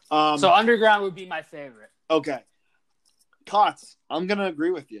 So Underground would be my favorite. Okay. Kotz, I'm going to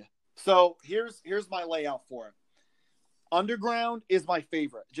agree with you. So here's my layout for it. Underground is my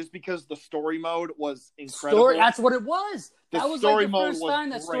favorite, just because the story mode was incredible. That's what it was. That was like the first time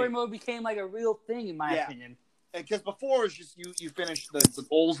that story great. mode became like a real thing, in my opinion. Because before it was just you finished the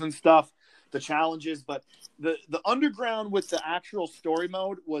goals and stuff, the challenges, but the Underground with the actual story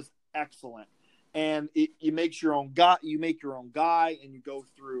mode was excellent. And you make your own guy, and you go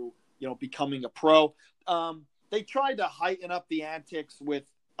through, becoming a pro. They tried to heighten up the antics with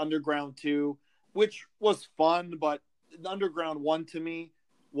Underground 2, which was fun, but the Underground 1 to me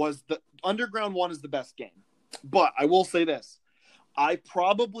Underground 1 is the best game. But I will say this. I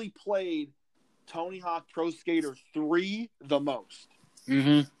probably played Tony Hawk Pro Skater 3 the most.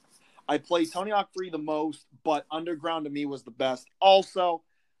 Mm-hmm. I played Tony Hawk 3 the most, but Underground to me was the best. Also,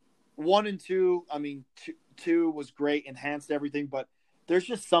 1 and 2, 2 was great, enhanced everything, but there's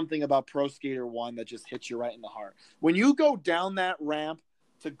just something about Pro Skater 1 that just hits you right in the heart. When you go down that ramp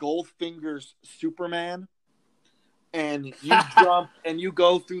to Goldfinger's Superman, and you jump and you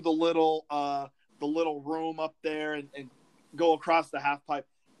go through the little room up there and go across the half pipe,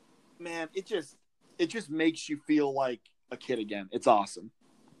 man, it just makes you feel like a kid again. It's awesome.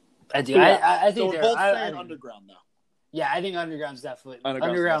 I do. I think so we're both saying Underground now. Yeah, I think Underground's definitely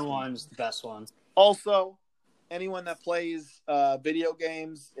Underground 1's the best one. Also, anyone that plays video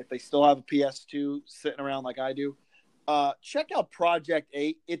games, if they still have a PS2 sitting around like I do, check out Project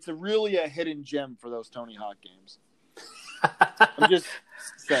 8. It's really a hidden gem for those Tony Hawk games. I'm just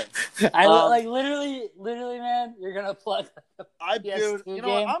saying. I literally, man. You're gonna plug. Dude, you know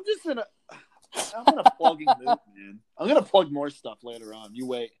what? I'm gonna plug in mood, man. I'm gonna plug more stuff later on. You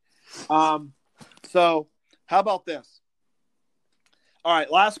wait. So how about this? All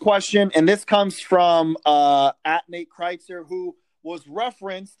right, last question, and this comes from at Nate Kreitzer, who was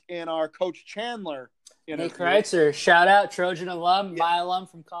referenced in our Coach Chandler interview. Nate Kreitzer, shout out, Trojan alum, my alum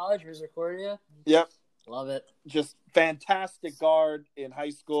from college, Misericordia. Yep. Love it. Just fantastic guard in high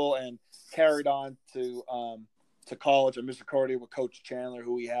school and carried on to college at Misericordia with Coach Chandler,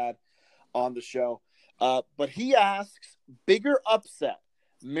 who we had on the show. But he asks, bigger upset,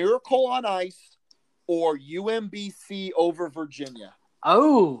 Miracle on Ice or UMBC over Virginia?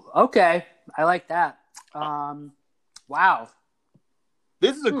 Oh, okay. I like that. Wow.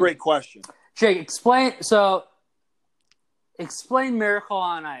 This is a great question. Jake, explain Miracle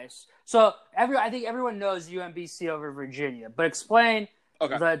on Ice. So I think everyone knows UMBC over Virginia, but explain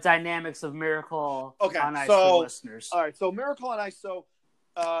the dynamics of Miracle on Ice for listeners. All right, so Miracle on Ice. So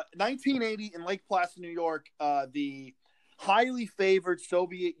 1980 in Lake Placid, New York, the highly favored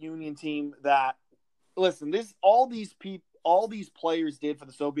Soviet Union team that, listen, all these players did for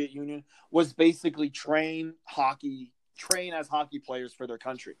the Soviet Union was basically train as hockey players for their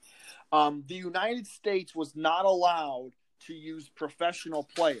country. The United States was not allowed to use professional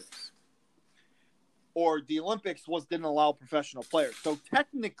players, or the Olympics didn't allow professional players. So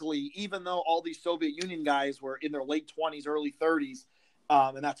technically, even though all these Soviet Union guys were in their late 20s, early 30s,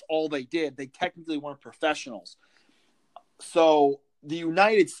 and that's all they did, they technically weren't professionals. So the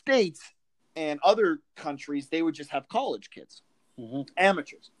United States and other countries, they would just have college kids,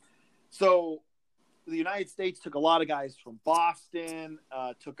 amateurs. So the United States took a lot of guys from Boston,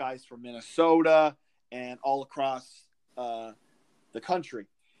 took guys from Minnesota, and all across the country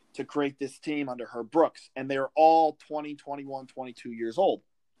to create this team under Herb Brooks. And they're all 20, 21, 22 years old.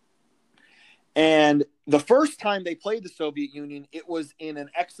 And the first time they played the Soviet Union, it was in an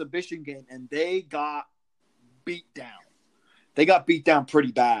exhibition game, and they got beat down. They got beat down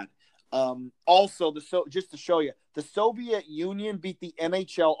pretty bad. Also, just to show you, the Soviet Union beat the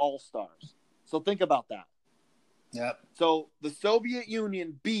NHL All-Stars. So think about that. Yep. So the Soviet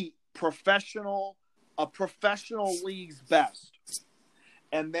Union beat a professional league's best.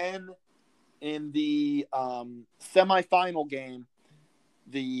 And then in the semifinal game,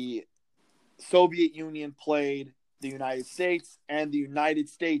 the Soviet Union played the United States, and the United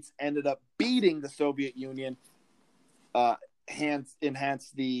States ended up beating the Soviet Union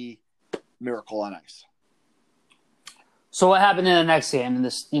enhance the Miracle on Ice. So what happened in the next game? In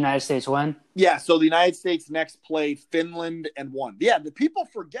this United States win? Yeah, so the United States next played Finland and won. Yeah, the people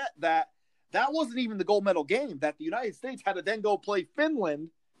forget that wasn't even the gold medal game, that the United States had to then go play Finland,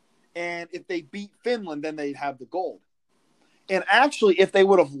 and if they beat Finland, then they'd have the gold. And actually, if they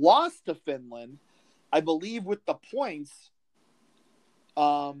would have lost to Finland, I believe with the points,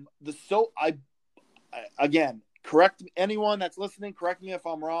 again, correct anyone that's listening, correct me if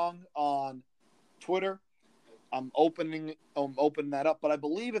I'm wrong on Twitter. I'm opening that up, but I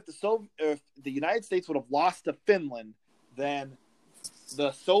believe if the United States would have lost to Finland, then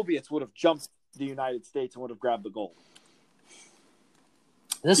the Soviets would have jumped the United States and would have grabbed the gold.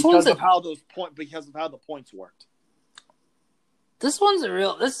 Because of how the points worked. This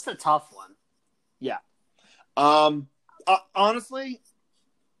is a tough one. Yeah. Honestly,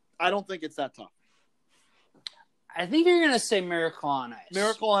 I don't think it's that tough. I think you're going to say Miracle on Ice.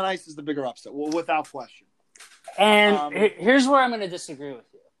 Miracle on Ice is the bigger upset, without question. And here's where I'm going to disagree with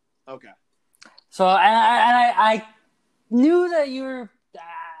you. Okay. So, I knew that you were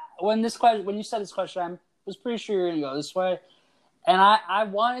when you said this question, I was pretty sure you were going to go this way, and I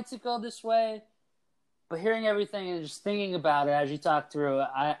wanted to go this way, but hearing everything and just thinking about it as you talk through it,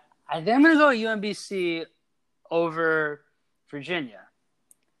 I think I'm going to go UMBC over Virginia.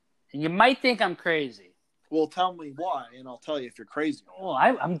 And you might think I'm crazy. Well, tell me why, and I'll tell you if you're crazy. Well,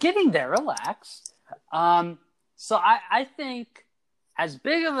 I'm getting there. Relax. So I think as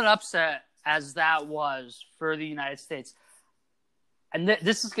big of an upset as that was for the United States, and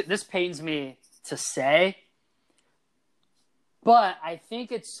this pains me to say, but I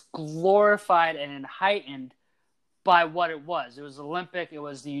think it's glorified and heightened by what it was. It was Olympic. It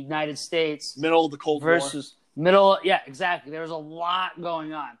was the United States. Middle of the Cold War. Middle. Yeah, exactly. There was a lot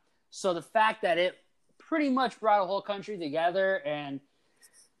going on. So the fact that it pretty much brought a whole country together and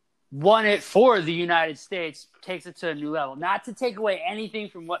won it for the United States takes it to a new level. Not to take away anything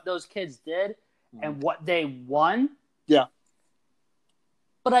from what those kids did and what they won. Yeah.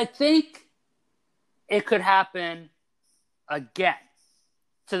 But I think it could happen again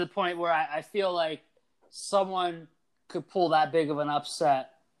to the point where I feel like someone could pull that big of an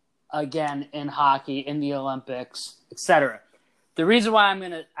upset again in hockey, in the Olympics, etc. The reason why I'm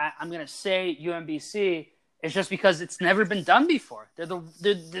gonna say UMBC is just because it's never been done before. They're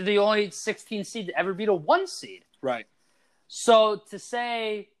the only 16 seed to ever beat a 1 seed. Right. So to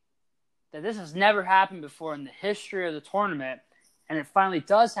say that this has never happened before in the history of the tournament, and it finally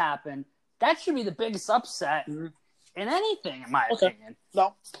does happen, that should be the biggest upset in anything, in my opinion.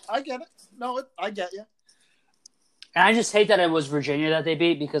 No, I get it. No, I get you. And I just hate that it was Virginia that they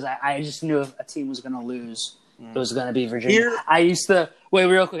beat because I just knew if a team was going to lose, it was going to be Virginia. I used to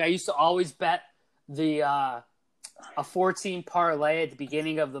always bet a 14 parlay at the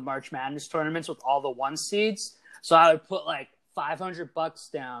beginning of the March Madness tournaments with all the 1 seeds. So I would put like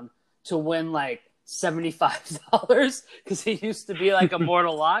 $500 down to win like $75 because it used to be like a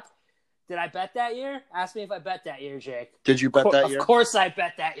mortal lock. Did I bet that year? Ask me if I bet that year, Jake. Did you bet that year? Of course I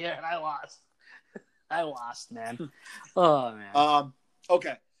bet that year, and I lost. I lost, man. Oh, man.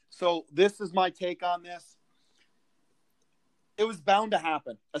 Okay, so this is my take on this. It was bound to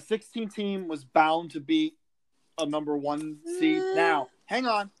happen. A 16 team was bound to beat a number 1 seed. Now, hang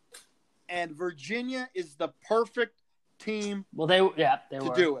on. And Virginia is the perfect team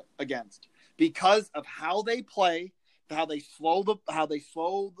to do it against because of how they play, how they slow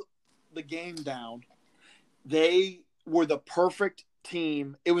the game down. They were the perfect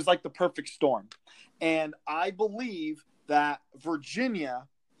team. It was like the perfect storm. And I believe that Virginia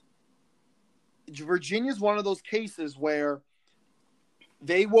is one of those cases where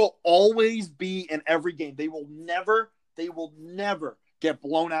they will always be in every game. They will never get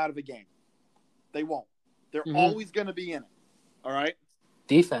blown out of a game. They won't. They're always going to be in it. All right?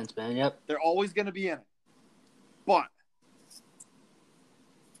 Defense, man. Yep. They're always going to be in it. But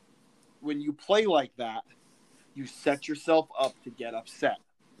when you play like that, you set yourself up to get upset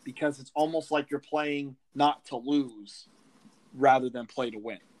because it's almost like you're playing not to lose rather than play to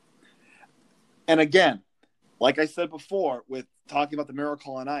win. And again, like I said before with talking about the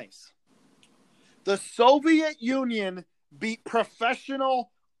Miracle on Ice, the Soviet Union beat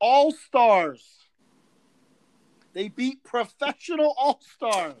professional all-stars. They beat professional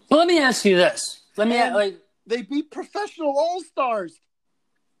all-stars. But let me ask you this. They beat professional all-stars.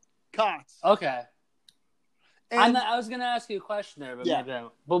 Cots. Okay. And I was gonna ask you a question there, but yeah. maybe.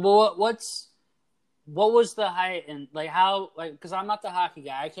 But what was the height and like how because I'm not the hockey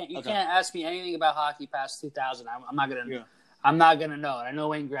guy. You can't ask me anything about hockey past 2000. I'm not gonna know it. I know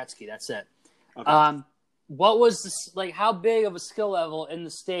Wayne Gretzky. That's it. Okay. what was this, like, how big of a skill level in the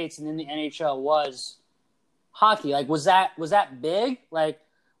States and in the NHL was hockey? Like, was that big? Like,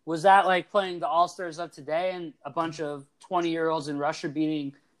 was that like playing the All-Stars of today and a bunch of 20-year-olds in Russia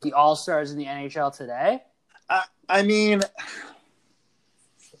beating the All-Stars in the NHL today? I mean,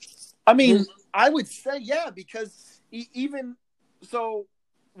 I would say, yeah, because even so,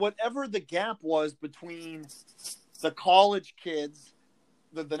 whatever the gap was between the college kids,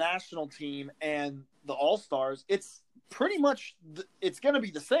 the national team, and the All-Stars, it's pretty much it's going to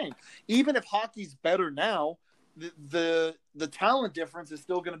be the same. Even if hockey's better now, the talent difference is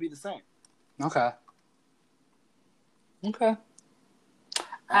still going to be the same. Okay.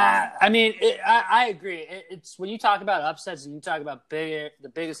 I mean, I agree. It's when you talk about upsets and you talk about the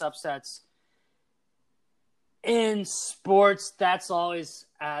biggest upsets in sports, that's always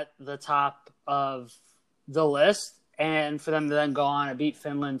at the top of the list. And for them to then go on and beat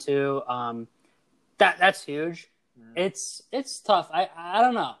Finland too, that's huge. It's tough. I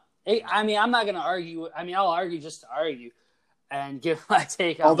don't know. I mean, I'm not going to argue. I mean, I'll argue just to argue and give my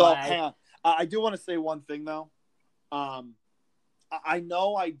take on. Although, hang on, I do want to say one thing though. I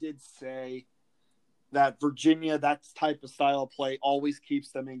know I did say that Virginia, that type of style of play, always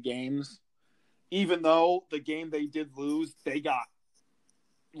keeps them in games. Even though the game they did lose, they got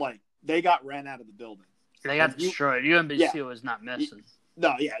ran out of the building. They got destroyed. UMBC was not missing.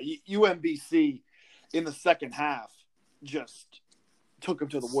 UMBC in the second half just took them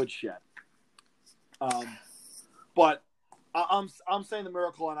to the woodshed. But I'm saying the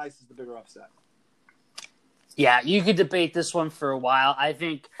Miracle on Ice is the bigger upset. Yeah, you could debate this one for a while. I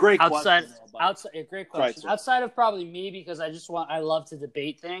think great great question. Christ. Outside of probably me, because I love to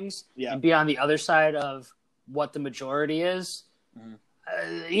debate things and be on the other side of what the majority is. Mm-hmm.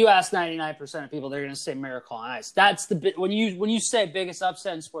 You ask 99% of people, they're going to say Miracle on Ice. That's the bit when you say biggest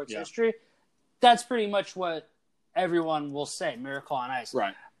upset in sports history. That's pretty much what everyone will say, Miracle on Ice.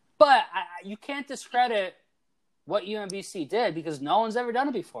 Right. But you can't discredit what UMBC did because no one's ever done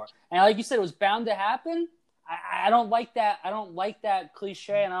it before. And like you said, it was bound to happen. I don't like that. I don't like that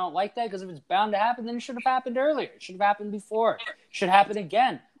cliche, and I don't like that because if it's bound to happen, then it should have happened earlier. It should have happened before. It should happen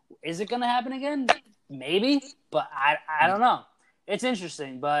again. Is it going to happen again? Maybe, but I don't know. It's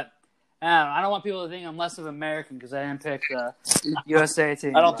interesting, but I don't want people to think I'm less of an American because I didn't pick the USA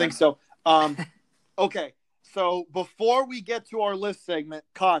team. I don't think so. Okay, so before we get to our list segment,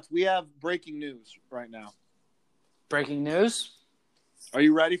 Kotz, we have breaking news right now. Breaking news? Are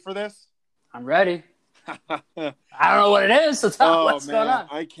you ready for this? I'm ready. I don't know what it is, so tell me what's going on.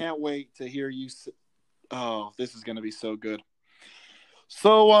 I can't wait to hear you. This is going to be so good.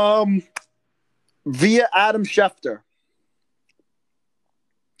 So, via Adam Schefter.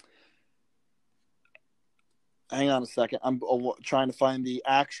 Hang on a second. I'm trying to find the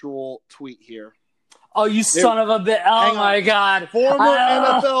actual tweet here. Oh, you son of a bitch. Oh, my God. Former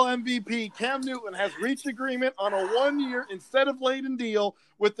NFL MVP Cam Newton has reached agreement on a 1-year incentive-laden deal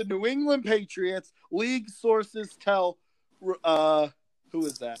with the New England Patriots. League sources tell who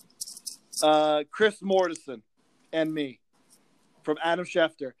is that? Chris Mortensen and me from Adam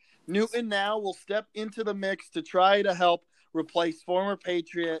Schefter. Newton now will step into the mix to try to help replace former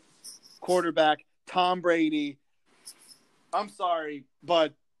Patriot quarterback Tom Brady. I'm sorry,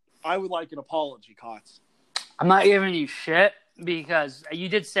 but I would like an apology, Kotz. I'm not giving you shit because you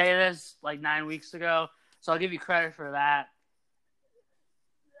did say this like 9 weeks ago, so I'll give you credit for that.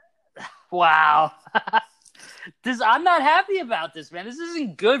 Wow. I'm not happy about this, man. This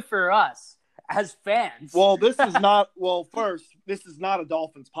isn't good for us as fans. Well, this is not a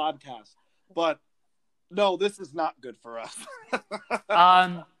Dolphins podcast, but no, this is not good for us.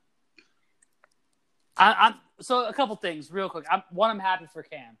 So a couple things real quick. I'm happy for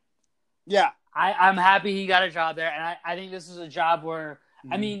Cam. Yeah. I'm happy he got a job there, and I think this is a job where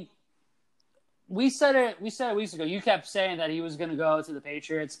I mean, we said it weeks ago. You kept saying that he was going to go to the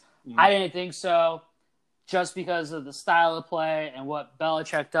Patriots. I didn't think so, just because of the style of play and what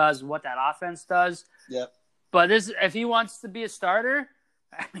Belichick does and what that offense does. Yeah. But if he wants to be a starter,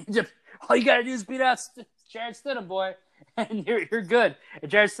 I mean, all you got to do is beat out Jarrett Stidham, boy, and you're good. And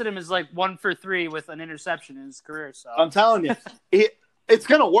Jarrett Stidham is like 1 for 3 with an interception in his career. So I'm telling you, it's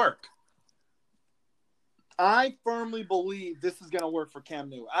going to work. I firmly believe this is going to work for Cam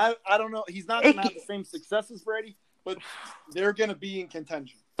Newton. I don't know. He's not going to have the same success as Brady, but they're going to be in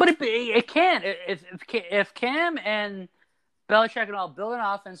contention. But it can. If Cam and Belichick and all build an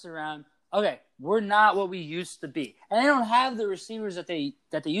offense around, okay, we're not what we used to be. And they don't have the receivers that they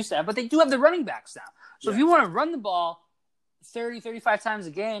used to have, but they do have the running backs now. So if you want to run the ball 30, 35 times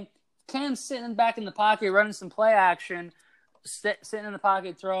a game, Cam's sitting back in the pocket, running some play action, sitting in the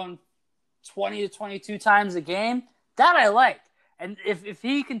pocket, throwing 20 to 22 times a game, that I like. And if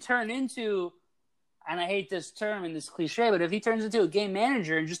he can turn into, and I hate this term and this cliche, but if he turns into a game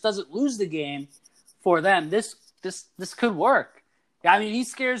manager and just doesn't lose the game for them, this could work. I mean, he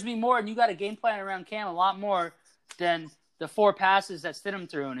scares me more, and you got a game plan around Cam a lot more than the 4 passes that Stidham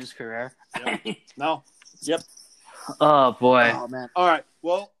threw in his career. Yep. No. Yep. Oh, boy. Oh, man. All right.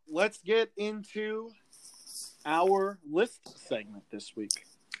 Well, let's get into our list segment this week.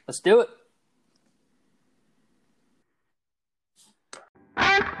 Let's do it.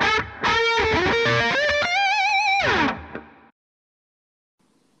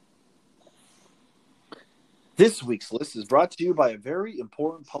 This week's list is brought to you by a very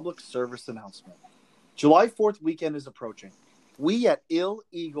important public service announcement. July 4th weekend is approaching. We at Ill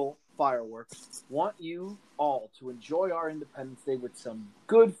Eagle Fireworks want you all to enjoy our Independence Day with some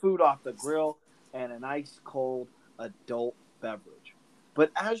good food off the grill and an ice cold adult beverage. But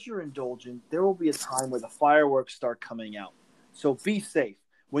as you're indulging, there will be a time where the fireworks start coming out. So be safe.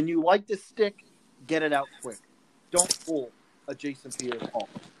 When you light the stick, get it out quick. Don't fool a Jason Pierre-Paul.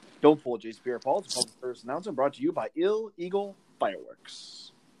 Don't fool Jason Pierre-Paul. It's a public service announcement brought to you by Ill Eagle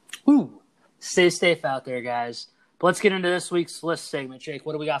Fireworks. Woo. Stay safe out there, guys. But let's get into this week's list segment. Jake,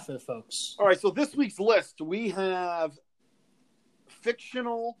 what do we got for the folks? All right, so this week's list, we have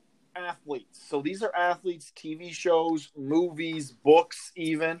fictional athletes. So these are athletes, TV shows, movies, books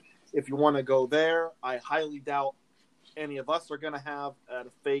even. If you want to go there, I highly doubt any of us are going to have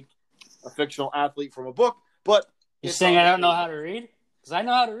a fictional athlete from a book. But you're saying I don't know how to read? Because I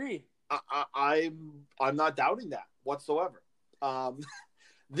know how to read. I'm not doubting that whatsoever.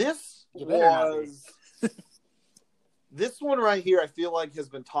 This one right here, I feel like has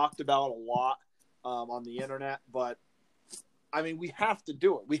been talked about a lot on the internet, but I mean, we have to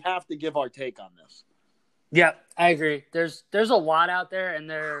do it. We have to give our take on this. Yeah, I agree. There's a lot out there, and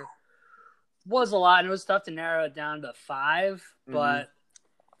there was a lot, and it was tough to narrow it down to 5, but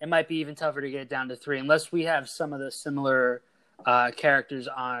it might be even tougher to get it down to 3, unless we have some of the similar characters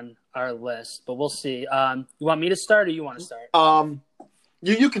on our list. But we'll see. You want me to start, or you want to start?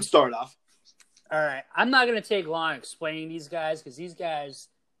 You can start off. All right. I'm not going to take long explaining these guys because these guys,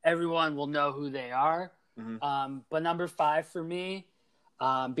 everyone will know who they are. Mm-hmm. But number 5 for me,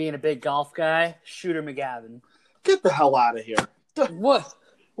 being a big golf guy, Shooter McGavin. Get the hell out of here. What?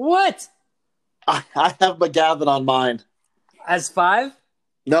 What? I have McGavin on mine. As 5?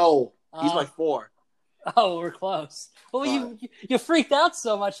 No. He's like 4. Oh, we're close. Well, you freaked out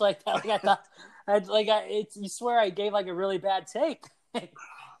so much like that. Like I thought, you swear I gave like a really bad take.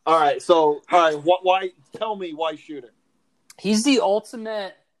 All right. Why? Tell me why Shooter. He's the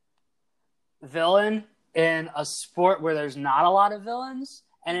ultimate villain in a sport where there's not a lot of villains,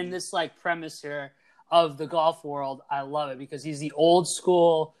 and in this like premise here of the golf world, I love it because he's the old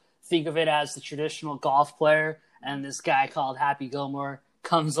school. Think of it as the traditional golf player, and this guy called Happy Gilmore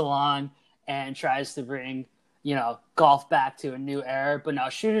comes along and tries to bring golf back to a new era. But no,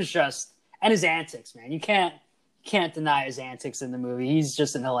 Shooter's just and his antics, man. You can't deny his antics in the movie. He's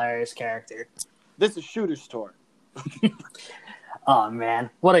just an hilarious character. This is Shooter's tour. Oh,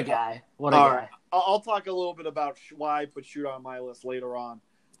 man. What a guy. What a guy. Right. I'll talk a little bit about why I put Shooter on my list later on.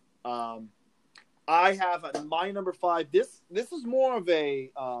 I have my number 5. This is more of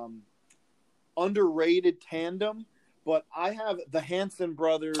a underrated tandem, but I have the Hanson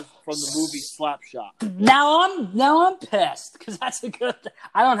brothers from the movie Slapshot. Now I'm pissed because that's a good.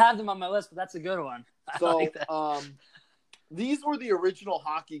 I don't have them on my list, but that's a good one. So, like that. These were the original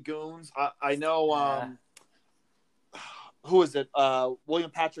hockey goons. I know. Who is it?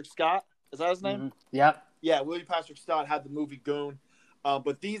 William Patrick Scott. Is that his name? Mm-hmm. Yep. Yeah, William Patrick Scott had the movie Goon.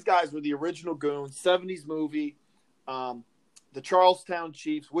 But these guys were the original goons, 70s movie, the Charlestown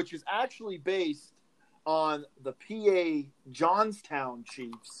Chiefs, which is actually based on the PA Johnstown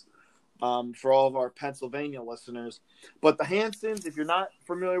Chiefs, for all of our Pennsylvania listeners. But the Hansons, if you're not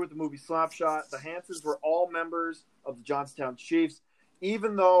familiar with the movie Slapshot, the Hansons were all members of the Johnstown Chiefs,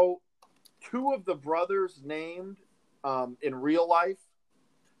 even though 2 of the brothers named in real life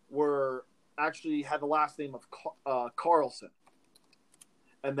were actually had the last name of Carlson.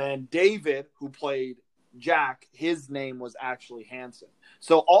 And then David, who played Jack, his name was actually Hanson.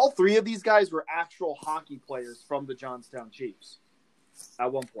 So all 3 of these guys were actual hockey players from the Johnstown Chiefs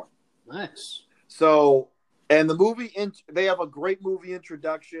at one point. Nice. So, and the movie, they have a great movie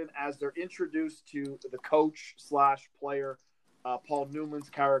introduction as they're introduced to the coach / player, Paul Newman's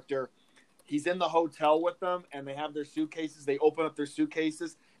character. He's in the hotel with them, and they have their suitcases. They open up their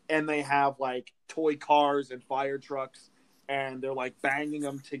suitcases, and they have like toy cars and fire trucks, and they're like banging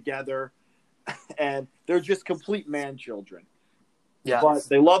them together, and they're just complete man children. Yeah. But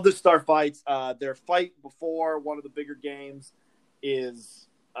they love to start fights. Their fight before one of the bigger games is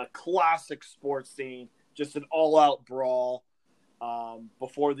a classic sports scene, just an all-out brawl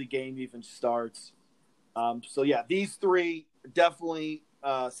before the game even starts. So, yeah, these three definitely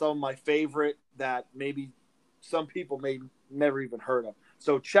some of my favorite that maybe some people may never even heard of.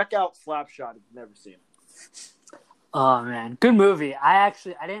 So check out Slapshot if you've never seen it. Oh, man. Good movie. I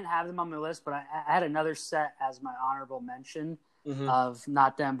didn't have them on my list, but I had another set as my honorable mention of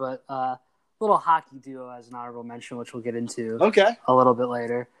not them, but little hockey duo as an honorable mention, which we'll get into a little bit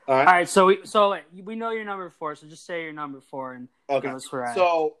later. All right. So we know your number 4, so just say your number 4 and give us where I am.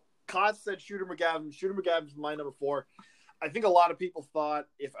 So Kotz said Shooter McGavin. Shooter McGavin's my number 4. I think a lot of people thought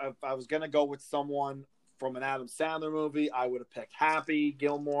if I was going to go with someone from an Adam Sandler movie, I would have picked Happy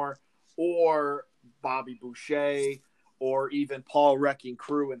Gilmore or Bobby Boucher or even Paul Wrecking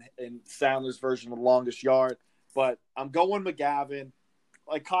Crew in Sandler's version of The Longest Yard. But I'm going McGavin.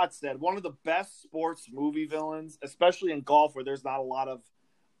 Like Kotz said, one of the best sports movie villains, especially in golf where there's not a lot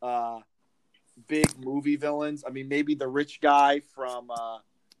of big movie villains. I mean, maybe the rich guy from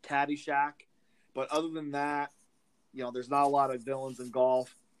Caddyshack. But other than that, there's not a lot of villains in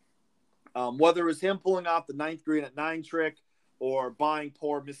golf. Whether it was him pulling off the 9th green at 9 trick or buying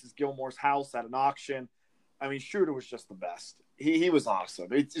poor Mrs. Gilmore's house at an auction, I mean, Shooter was just the best. He was awesome.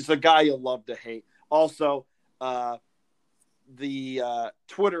 It's a guy you'll love to hate. Also, the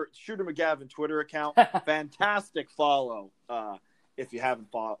Twitter Shooter McGavin Twitter account, fantastic follow if you haven't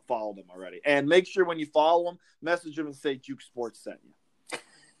followed him already. And make sure when you follow him, message him and say Juke Sports sent you.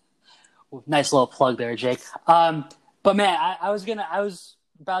 Well, nice little plug there, Jake. But man, I was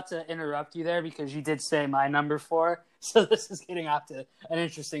about to interrupt you there because you did say my number 4. So this is getting off to an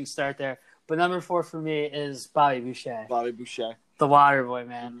interesting start there. But number 4 for me is Bobby Boucher. Bobby Boucher. The water boy,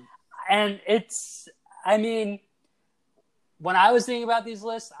 man. Mm-hmm. And when I was thinking about these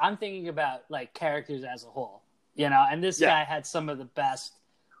lists, I'm thinking about like characters as a whole, and this guy had some of the best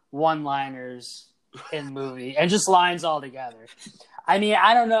one-liners in the movie and just lines all together. I mean,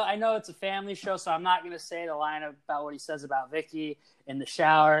 I don't know. I know it's a family show, so I'm not going to say the line about what he says about Vicky in the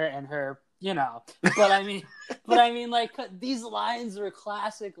shower and her, but I mean, like these lines were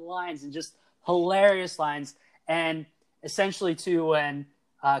classic lines and just hilarious lines. And essentially too, when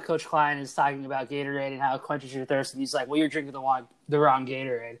Coach Klein is talking about Gatorade and how it quenches your thirst, and he's like, well, you're drinking the wrong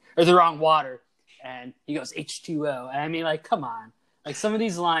Gatorade or the wrong water. And he goes H2O. And I mean, like, come on. Like some of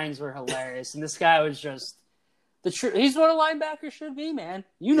these lines were hilarious. And this guy was just he's what a linebacker should be, man.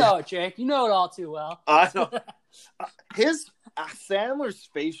 You know it, Jake. You know it all too well. I know. Sandler's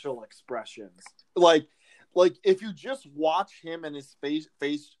facial expressions, like if you just watch him and his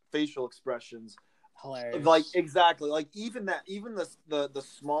facial expressions, hilarious. Like exactly, like even the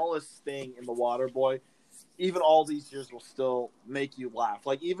smallest thing in The Waterboy, even all these years will still make you laugh.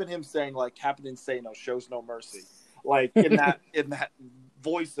 Like even him saying like Captain Insano shows no mercy, like in that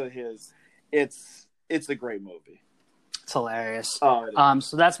voice of his, it's a great movie. It's hilarious. Oh,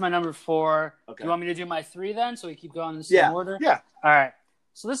 so that's my number 4. Okay. You want me to do my 3 then, so we keep going in the same order? Yeah. All right.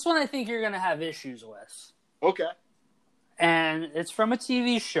 So this one I think you're going to have issues with. Okay. And it's from a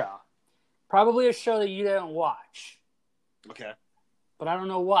TV show. Probably a show that you didn't watch. Okay. But I don't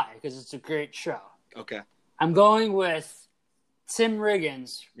know why, because it's a great show. Okay. I'm going with Tim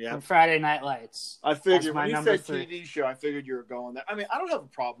Riggins from Friday Night Lights. I figured when you said TV show, I figured you were going there. I mean, I don't have a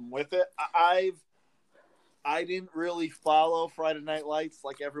problem with it. I didn't really follow Friday Night Lights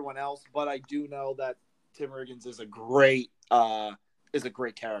like everyone else, but I do know that Tim Riggins is a great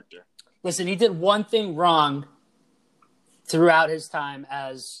character. Listen, he did one thing wrong throughout his time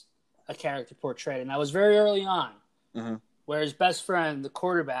as a character portrayed, and that was very early on, where his best friend, the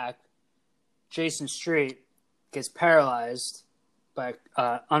quarterback, Jason Street, gets paralyzed by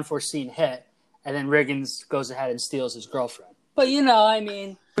an unforeseen hit, and then Riggins goes ahead and steals his girlfriend. But, who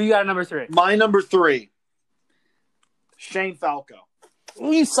you got number 3? My number 3. Shane Falco.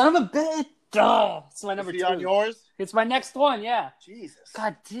 Oh, you son of a bitch. Oh, it's my number 2. On yours? It's my next one, yeah. Jesus.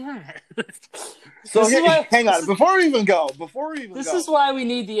 God damn it. So hang on. Before we even go. This is why we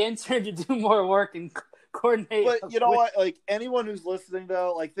need the intern to do more work and coordinate. But you know what? Like, anyone who's listening,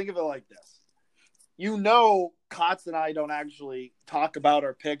 though, like, think of it like this. Kotz and I don't actually talk about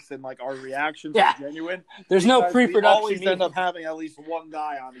our picks and, like, our reactions are genuine. There's no pre-production. We always end up having at least one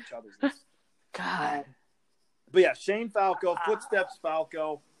guy on each other's list. God. But yeah, Shane Falco, Footsteps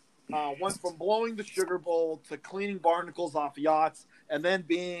Falco, went from blowing the Sugar Bowl to cleaning barnacles off yachts and then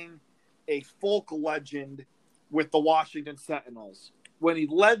being a folk legend with the Washington Sentinels. When he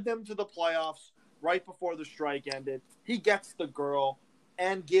led them to the playoffs right before the strike ended, he gets the girl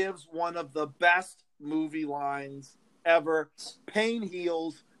and gives one of the best movie lines ever. Pain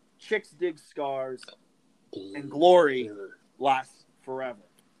heals, chicks dig scars, and glory lasts forever.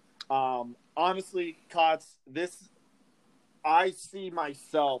 Honestly, Kotz, I see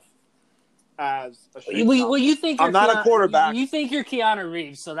myself as a Shane Well, you think I'm not a quarterback. You think you're Keanu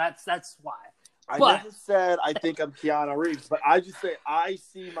Reeves, so that's why. I never said I think I'm Keanu Reeves, but I just say I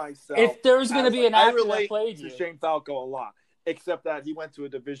see myself. If there's going to be an actor that played to Shane Falco a lot, except that he went to a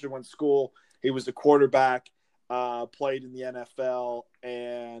Division I school. He was a quarterback, played in the NFL,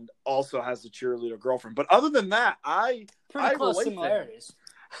 and also has a cheerleader girlfriend. But other than that, I close similarities.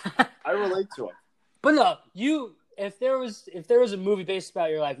 I relate to him. But no, if there was a movie based about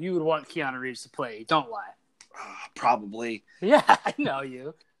your life, you would want Keanu Reeves to play. Don't lie. Probably. Yeah, I know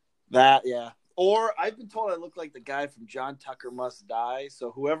you. Yeah. Or I've been told I look like the guy from John Tucker Must Die.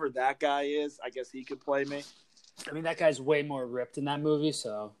 So whoever that guy is, I guess he could play me. I mean, that guy's way more ripped in that movie,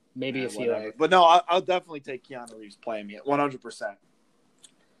 so maybe if you like. But no, I'll definitely take Keanu Reeves playing me at 100%.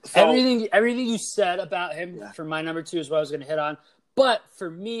 So, everything you said about him for my number 2 is what I was going to hit on. But for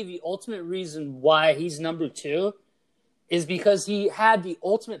me, the ultimate reason why he's number 2 is because he had the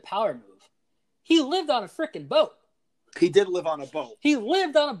ultimate power move. He lived on a freaking boat. He did live on a boat. He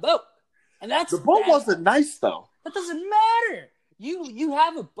lived on a boat. And the boat wasn't nice, though. That doesn't matter. You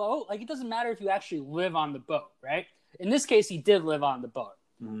have a boat. Like, it doesn't matter if you actually live on the boat, right? In this case, he did live on the boat.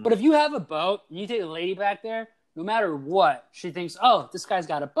 Mm. But if you have a boat and you take a lady back there, no matter what, she thinks, oh, this guy's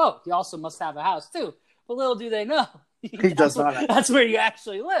got a boat. He also must have a house, too. But little do they know. He does not. That's where you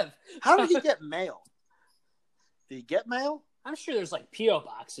actually live. How did he get mail? Did he get mail? I'm sure there's like P.O.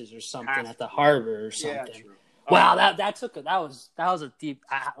 boxes or something at the harbor or something. Yeah, true. Wow, that was a deep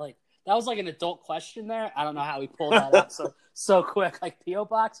that was like an adult question there. I don't know how he pulled that up so quick. Like P.O.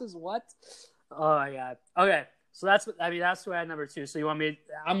 boxes, what? Oh my god. Okay, so that's who I had number 2. So you want me?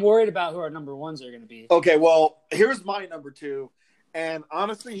 I'm worried about who our number 1s are going to be. Okay, well here's my number 2, and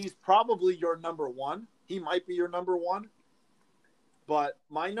honestly, he's probably your number 1. He might be your number 1, but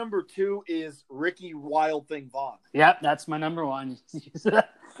my number 2 is Ricky Wild Thing Vaughn. Yep, that's my number 1.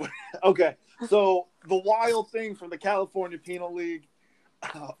 Okay, so the Wild Thing from the California Penal League.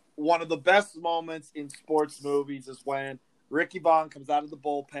 One of the best moments in sports movies is when Ricky Vaughn comes out of the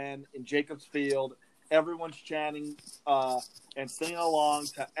bullpen in Jacobs Field. Everyone's chanting and singing along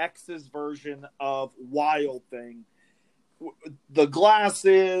to X's version of Wild Thing. The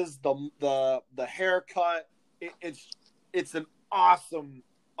glasses, the haircut, it's an awesome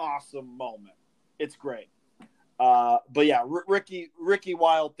moment. It's great. But yeah, Ricky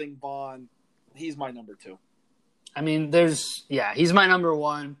Wild Thing Vaughn, he's my number 2. I mean, he's my number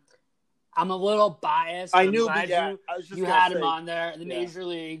 1. I'm a little biased. I knew you had him on there. The Major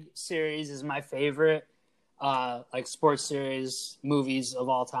League series is my favorite, like sports series movies of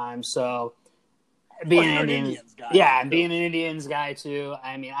all time. So being an Indians guy, being an Indians guy too.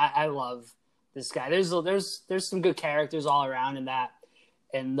 I mean, I love this guy. There's some good characters all around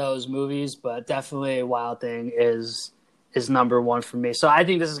in those movies, but definitely Wild Thing is number 1 for me. So I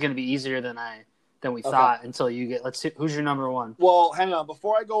think this is going to be easier than we thought until you get. Let's see, who's your number 1? Well, hang on.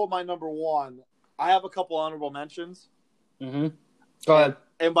 Before I go with my number 1, I have a couple honorable mentions. Mm-hmm. Go ahead.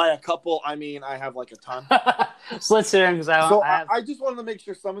 And by a couple, I mean I have like a ton. So let's hear them I just wanted to make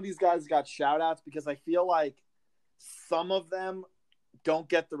sure some of these guys got shout-outs because I feel like some of them don't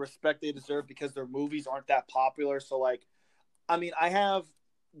get the respect they deserve because their movies aren't that popular. So, like, I mean, I have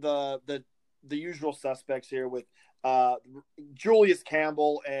the usual suspects here with Julius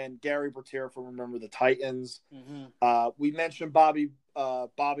Campbell and Gary Bertier from Remember the Titans. Mm-hmm. We mentioned Bobby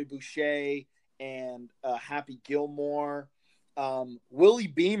Boucher and Happy Gilmore. Willie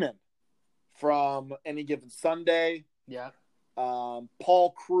Beeman from Any Given Sunday. Yeah.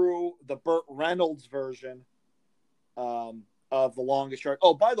 Paul Crewe, the Burt Reynolds version of The Longest Yard.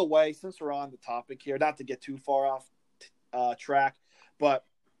 Oh, by the way, since we're on the topic here, not to get too far off track, but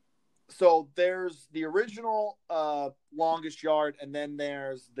so there's the original Longest Yard, and then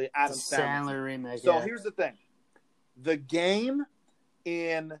there's the Adam Sandler remake. So here's the thing. The game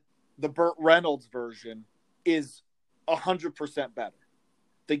in the Burt Reynolds version is 100% better.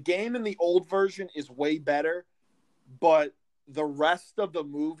 The game in the old version is way better, but the rest of the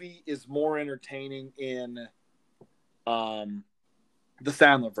movie is more entertaining in the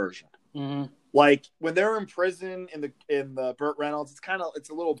Sandler version. Mm-hmm. Like when they're in prison in the Burt Reynolds, it's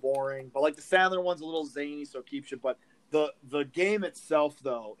a little boring, but like the Sandler one's a little zany, so it keeps you. But the game itself,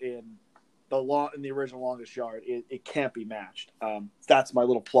 though, in the original Longest Yard, it can't be matched. That's my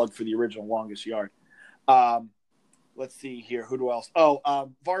little plug for the original Longest Yard. Let's see here. Who else? Oh,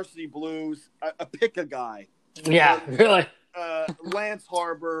 Varsity Blues. Pick a guy. Yeah, really. Lance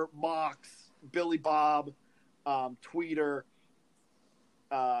Harbor, Mox, Billy Bob. Tweeter,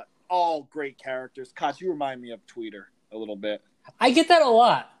 all great characters. Koch, you remind me of Tweeter a little bit. I get that a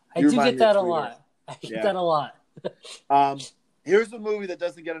lot. I do get that a Tweeter. lot. I get that a lot. Here's a movie that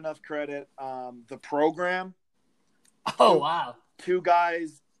doesn't get enough credit. The Program. Oh, wow. Two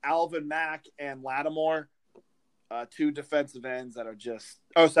guys, Alvin Mack and Lattimore, two defensive ends that are just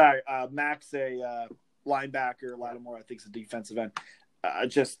 – Mack's a linebacker. Lattimore, I think, is a defensive end.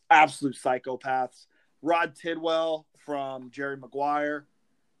 Just absolute psychopaths. Rod Tidwell from Jerry Maguire.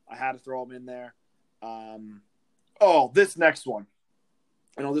 I had to throw him in there. This next one.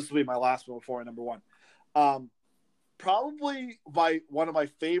 I know this will be my last one before number one. Probably one of my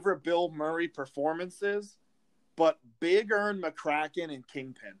favorite Bill Murray performances, but Big Ern McCracken in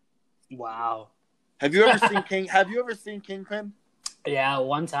Kingpin. Wow. Have you ever seen Kingpin? Yeah,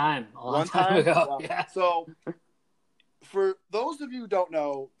 one time. A long time ago. Well, yeah. So, for those of you who don't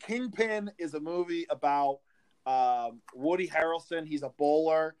know, Kingpin is a movie about Woody Harrelson. He's a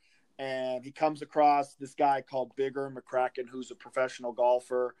bowler, and he comes across this guy called Big Ern McCracken, who's a professional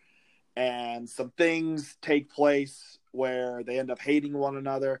golfer, and some things take place where they end up hating one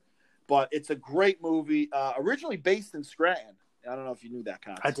another. But it's a great movie, originally based in Scranton. I don't know if you knew that,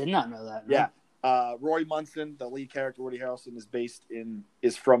 Cox. I did not know that. No. Yeah. Roy Munson, the lead character, Woody Harrelson,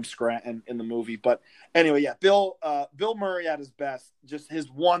 is from Scranton in the movie. But anyway, yeah, Bill Murray at his best, just his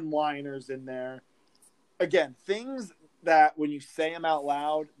one-liners in there. Again, things that when you say them out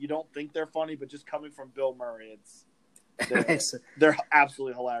loud, you don't think they're funny, but just coming from Bill Murray, they're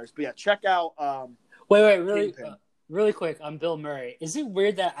absolutely hilarious. But yeah, check out. Really quick on Bill Murray. Is it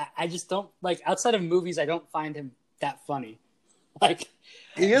weird that I just don't like outside of movies? I don't find him that funny. Like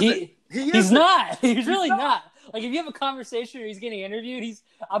he's not. He's really not. Like if you have a conversation or he's getting interviewed,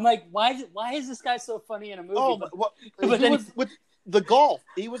 I'm like, why is this guy so funny in a movie? Oh, but then with the golf.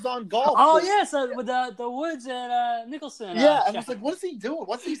 He was on golf. Oh yes, with the Woods and Nicholson. Yeah, I was like, what is he doing?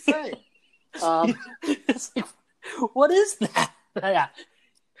 What's he saying? It's like, what is that? Yeah,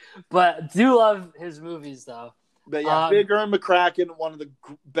 but do love his movies though. But yeah, Big Ern McCracken, one of the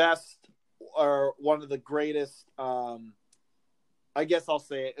best or one of the greatest. I guess I'll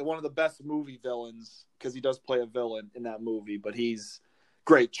say it, one of the best movie villains because he does play a villain in that movie, but he's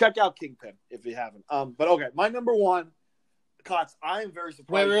great. Check out Kingpin if you haven't. But okay, my number one, Cots, I am very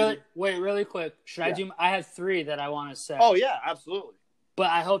surprised. Wait, really quick. Should I do? I have three that I want to say. Oh yeah, absolutely. But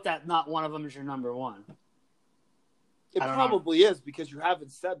I hope that not one of them is your number one. It probably is because you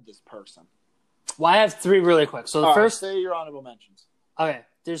haven't said this person. Well, I have three really quick. So the first, say your honorable mentions. Okay,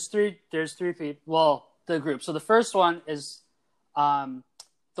 there's three people. Well, the group. So the first one is.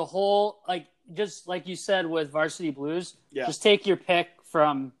 The whole, just like you said with Varsity Blues, just take your pick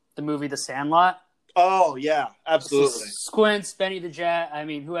from the movie The Sandlot. Oh, yeah, absolutely. Squints, Benny the Jet,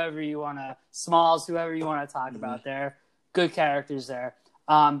 whoever you want to, Smalls, whoever you want to talk about there. Good characters there.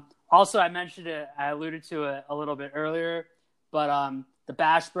 Also, I mentioned it, I alluded to it a little bit earlier, but the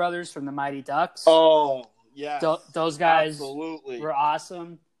Bash Brothers from the Mighty Ducks. Oh, yeah. Those guys absolutely were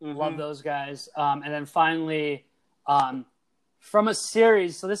awesome. Mm-hmm. Love those guys. And then finally, from a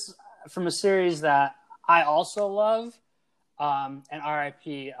series, from a series that I also love, and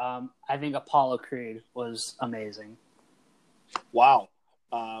RIP, I think Apollo Creed was amazing. Wow.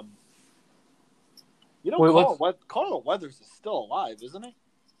 Carl Weathers is still alive, isn't he?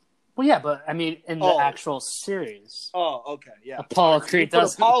 Well, yeah, but in the actual series. Oh, okay, yeah. Apollo Creed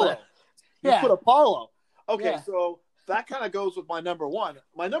does Apollo. You put Apollo. Okay, yeah. So that kind of goes with my number one.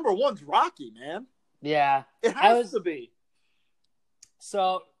 My number one's Rocky, man. Yeah. It has to be.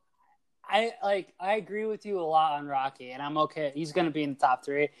 So, I agree with you a lot on Rocky, and I'm okay. He's going to be in the top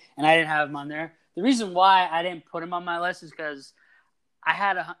three, and I didn't have him on there. The reason why I didn't put him on my list is because I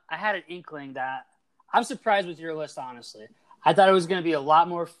had an inkling that I'm surprised with your list. Honestly, I thought it was going to be a lot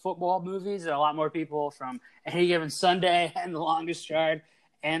more football movies and a lot more people from Any Given Sunday and The Longest Yard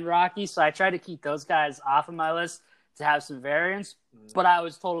and Rocky. So I tried to keep those guys off of my list to have some variance, but I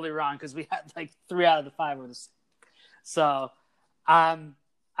was totally wrong because we had 3 out of the 5 were the same. So.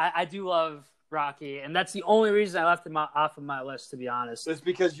 I do love Rocky, and that's the only reason I left him off of my list, to be honest. It's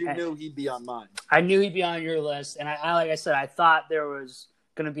because you knew he'd be on mine. I knew he'd be on your list, and I like I said, I thought it was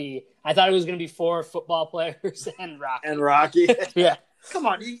going to be 4 football players and Rocky. Yeah. Come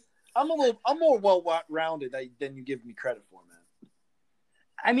on, I'm more well-rounded than you give me credit for,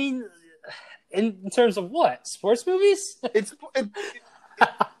 man. In terms of what? Sports movies? It's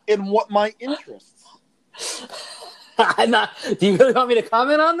in what my interests. I'm not. Do you really want me to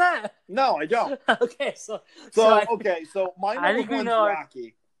comment on that? No, I don't. Okay, so my number one's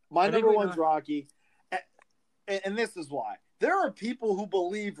Rocky. My number one's Rocky, and this is why. there are people who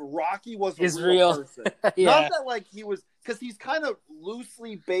believe Rocky was a Is real real. person. Yeah. Not that like he was, because he's kind of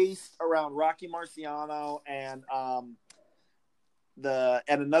loosely based around Rocky Marciano and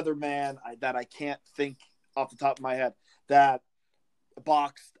another man that I can't think off the top of my head that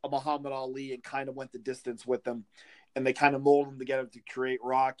boxed a Muhammad Ali and kind of went the distance with him, and they kind of molded them together to create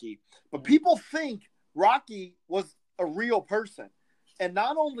Rocky. But people think Rocky was a real person. And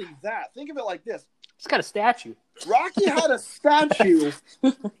not only that, think of it like this. It's got a statue. Rocky had a statue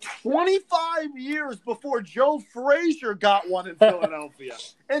 25 years before Joe Frazier got one in Philadelphia.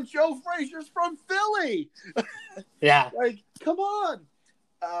 And Joe Frazier's from Philly. Yeah. Like, come on.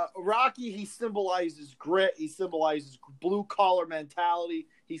 Rocky, he symbolizes grit. He symbolizes blue-collar mentality.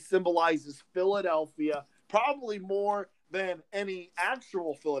 He symbolizes Philadelphia, probably more than any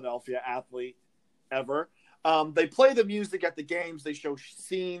actual Philadelphia athlete ever. They play the music at the games. They show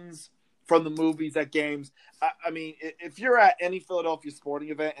scenes from the movies at games. I mean, if you're at any Philadelphia sporting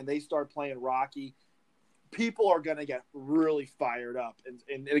event and they start playing Rocky, people are going to get really fired up,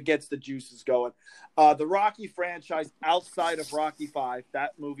 and it gets the juices going. The Rocky franchise, outside of Rocky V,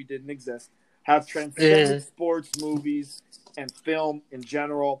 that movie didn't exist, have transcended sports movies and film in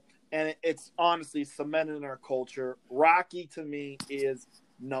general, and it's honestly cemented in our culture. Rocky, to me, is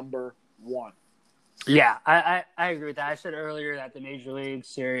number one. Yeah, I agree with that. I said earlier that the Major League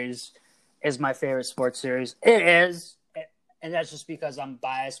Series is my favorite sports series. It is, and that's just because I'm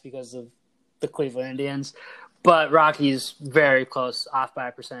biased because of the Cleveland Indians. But Rocky's very close, off by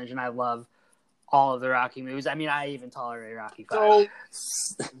a percentage, and I love all of the Rocky movies. I mean, I even tolerate Rocky V. So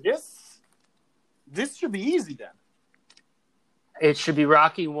this should be easy then. It should be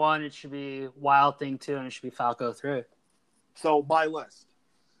Rocky 1, it should be Wild Thing 2, and it should be Falco 3. So my list.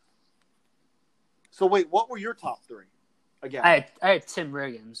 So wait, what were your top three? Again, I had Tim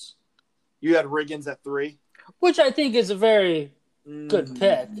Riggins. You had Riggins at 3? Which I think is a very good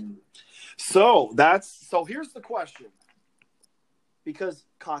pick. So here's the question. Because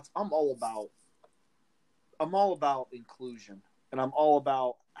Kotz, I'm all about inclusion, and I'm all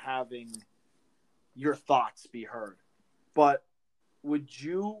about having your thoughts be heard. But would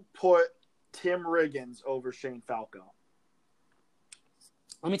you put Tim Riggins over Shane Falco?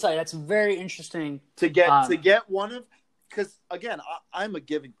 Let me tell you, that's very interesting. To get one of, because again, I'm a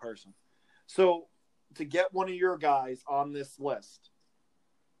giving person. So to get one of your guys on this list,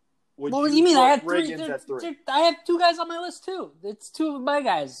 would you mean I have Riggins at 3? I have 2 guys on my list too. It's 2 of my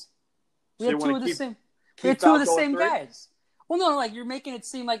guys. We have 2 of the same. We have 2 of the same guys. Well, no, like you're making it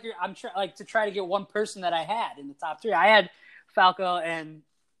seem like I'm to try to get one person that I had in the top 3. I had Falco and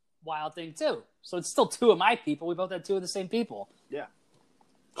Wild Thing too, so it's still 2 of my people. We both had 2 of the same people. Yeah.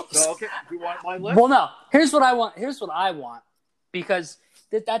 So, okay, do you want my list? Well, no. Here's what I want, because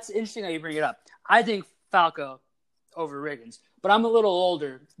that's interesting that you bring it up. I think Falco over Riggins, but I'm a little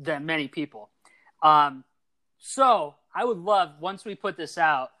older than many people. So I would love, once we put this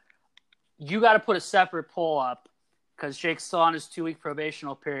out, you got to put a separate poll up because Jake's still on his 2-week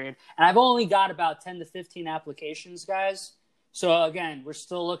probational period, and I've only got about 10 to 15 applications, guys. So, again, we're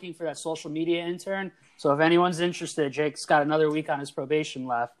still looking for that social media intern. So, if anyone's interested, Jake's got another week on his probation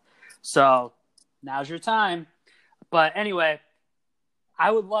left. So, now's your time. But anyway,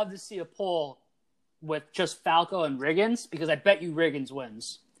 I would love to see a poll with just Falco and Riggins because I bet you Riggins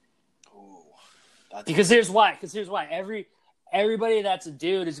wins. Because here's why. Everybody that's a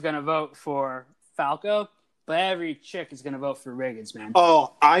dude is going to vote for Falco, but every chick is going to vote for Riggins, man.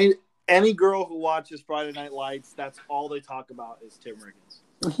 Oh, any girl who watches Friday Night Lights, that's all they talk about is Tim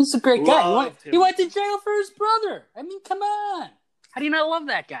Riggins. He's a great guy. He went to jail for his brother. I mean, come on. How do you not love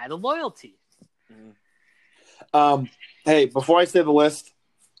that guy? The loyalty. Mm-hmm. Hey, before I say the list,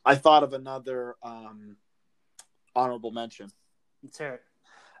 I thought of another honorable mention. Let's hear it.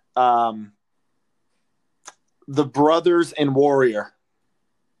 The Brothers in Warrior.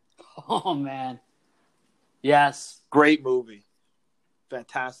 Oh, man. Yes. Great movie.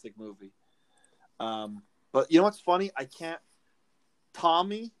 Fantastic movie. But you know what's funny? I can't.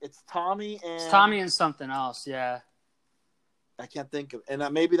 Tommy. It's Tommy and something else. Yeah. I can't think of, and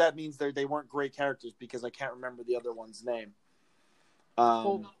maybe that means they weren't great characters because I can't remember the other one's name.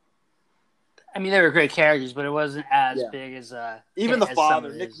 Well, I mean, they were great characters, but it wasn't as big as even the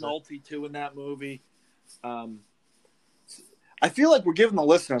father, Nick Nolte, too, in that movie. I feel like we're giving the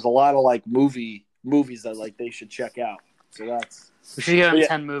listeners a lot of like movies that like they should check out. So we should give them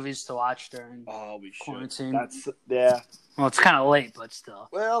 10 movies to watch during quarantine. Well, it's kind of late, but still.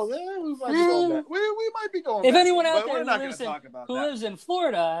 Well, we might be going back. We might be going. If back, anyone out there who lives in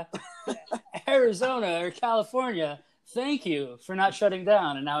Florida, Arizona, or California, thank you for not shutting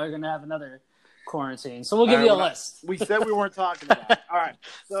down. And now we're going to have another quarantine. So we'll give you a list. We said we weren't talking about it. All right.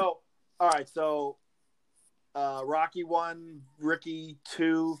 So, Rocky 1, Ricky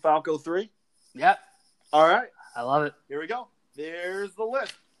 2, Falco 3. Yep. All right. I love it. Here we go. There's the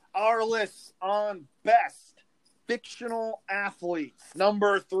list. Our list on best fictional athletes.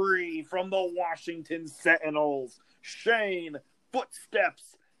 Number 3 from the Washington Sentinels, Shane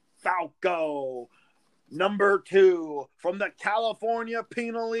Footsteps Falco. Number 2 from the California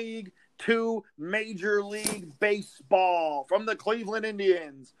Penal League to Major League Baseball, from the Cleveland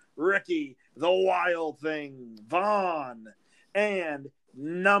Indians, Ricky the Wild Thing Vaughn. And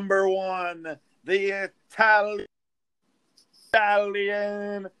number 1, the Italian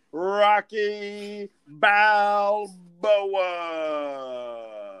Rocky Balboa.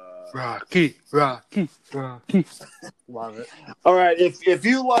 Rocky. Love it. All right, if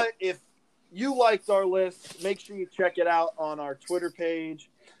you liked our list, make sure you check it out on our Twitter page.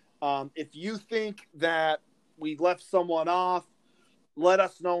 If you think that we left someone off, let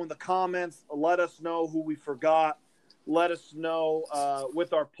us know in the comments. Let us know who we forgot. Let us know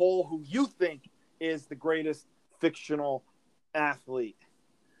with our poll who you think is the greatest fictional athlete.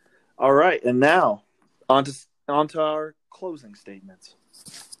 All right, and now on to our closing statements.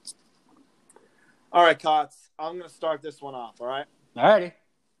 All right, Kotz, I'm going to start this one off, all right? All righty.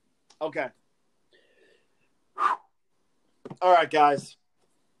 Okay. All right, guys.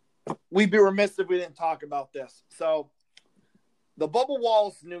 We'd be remiss if we didn't talk about this. So, the Bubba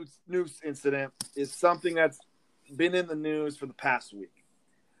Wallace noose incident is something that's been in the news for the past week.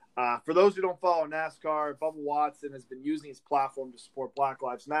 For those who don't follow NASCAR, Bubba Watson has been using his platform to support Black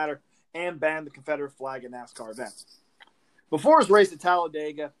Lives Matter and ban the Confederate flag at NASCAR events. Before his race at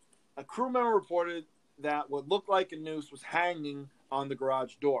Talladega, a crew member reported that what looked like a noose was hanging on the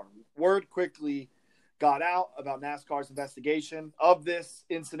garage door. Word quickly got out about NASCAR's investigation of this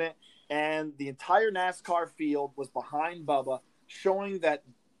incident, and the entire NASCAR field was behind Bubba, showing that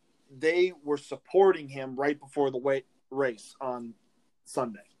they were supporting him right before the race on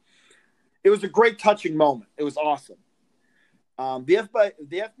Sunday. It was a great, touching moment. It was awesome. The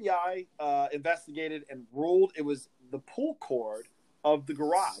FBI investigated and ruled it was the pull cord of the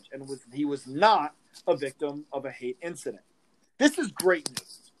garage, and he was not a victim of a hate incident. This is great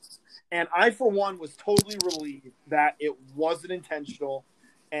news. And I, for one, was totally relieved that it wasn't intentional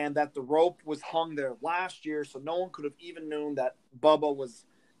and that the rope was hung there last year, so no one could have even known that Bubba was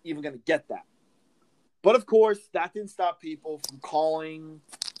even going to get that. But, of course, that didn't stop people from calling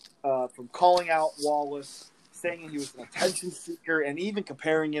out Wallace, saying he was an attention seeker, and even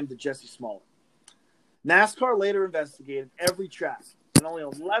comparing him to Jesse Smollett. NASCAR later investigated every track, and only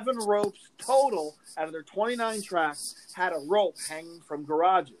 11 ropes total out of their 29 tracks had a rope hanging from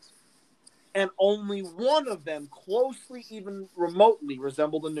garages. And only one of them closely, even remotely,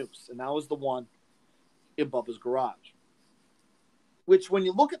 resembled a noose, and that was the one in Bubba's garage. Which, when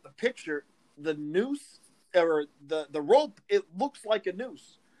you look at the picture, the noose, or the rope, it looks like a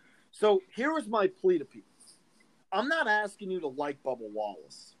noose. So here is my plea to people. I'm not asking you to like Bubba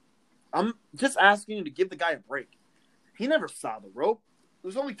Wallace. I'm just asking you to give the guy a break. He never saw the rope. He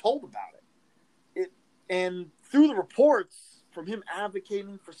was only told about it. And through the reports from him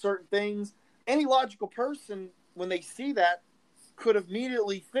advocating for certain things, any logical person, when they see that, could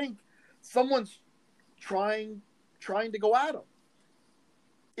immediately think someone's trying to go at him.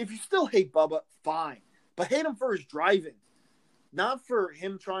 If you still hate Bubba, fine. But hate him for his driving. Not for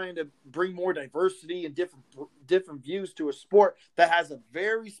him trying to bring more diversity and different views to a sport that has a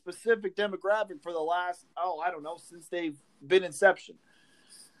very specific demographic for the last, since they've been inception.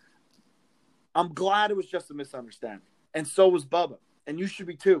 I'm glad it was just a misunderstanding. And so was Bubba. And you should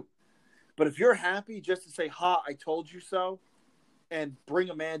be too. But if you're happy just to say, ha, I told you so, and bring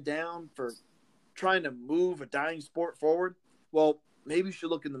a man down for trying to move a dying sport forward, well, maybe you should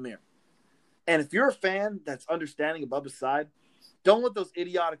look in the mirror. And if you're a fan that's understanding of Bubba's side, don't let those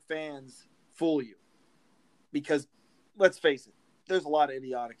idiotic fans fool you. Because, let's face it, there's a lot of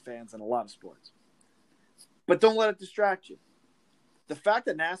idiotic fans in a lot of sports. But don't let it distract you. The fact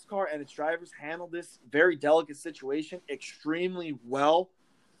that NASCAR and its drivers handled this very delicate situation extremely well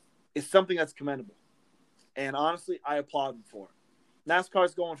is something that's commendable. And honestly, I applaud them for it.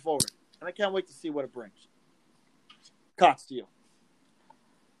 NASCAR's going forward, and I can't wait to see what it brings. Kotz, to you.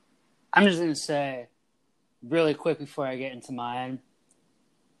 I'm just going to say, really quick before I get into mine,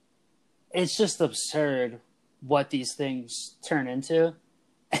 it's just absurd what these things turn into.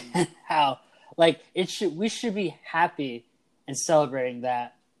 And how, we should be happy and celebrating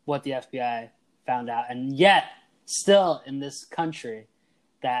what the FBI found out. And yet, still in this country,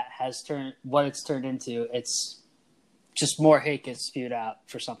 that has turned into, it's just more hate gets spewed out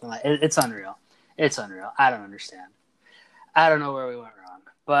for something like it. It's unreal. It's unreal. I don't understand. I don't know where we went wrong.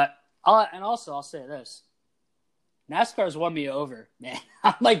 But I'll say this. NASCAR's won me over, man.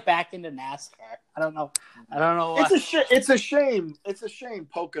 I'm like back into NASCAR. I don't know why. It's a shame. It's a shame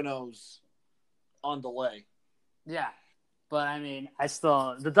Pocono's on delay. Yeah. But I mean,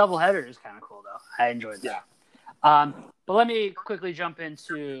 the doubleheader is kind of cool though. I enjoyed that. Yeah. But let me quickly jump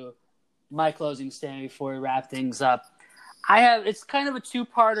into my closing statement before we wrap things up. It's kind of a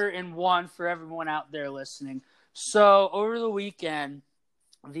two-parter in one for everyone out there listening. So over the weekend,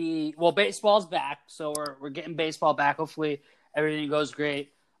 baseball's back, so we're getting baseball back. Hopefully everything goes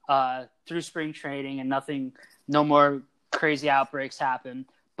great through spring training and no more crazy outbreaks happen.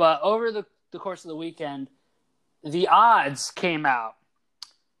 But over the course of the weekend, the odds came out.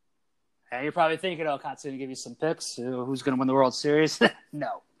 And you're probably thinking, Kat's going to give you some picks. Who's going to win the World Series?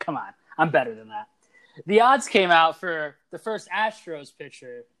 No, come on. I'm better than that. The odds came out for the first Astros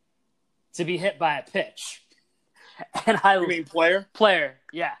pitcher to be hit by a pitch. And You mean player? Player,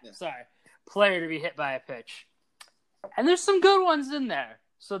 yeah. Sorry. Player to be hit by a pitch. And there's some good ones in there.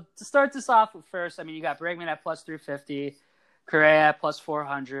 So to start this off with first, I mean, you got Bregman at plus 350, Correa at plus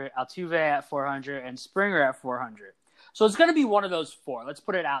 400, Altuve at 400, and Springer at 400. So it's going to be one of those four. Let's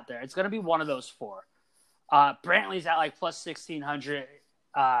put it out there. It's going to be one of those four. Brantley's at like plus 1,600.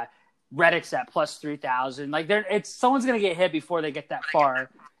 Reddick's at plus 3,000. Like someone's going to get hit before they get that far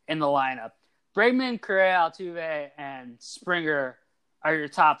in the lineup. Bregman, Correa, Altuve, and Springer are your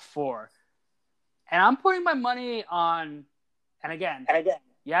top four. And I'm putting my money on, and again,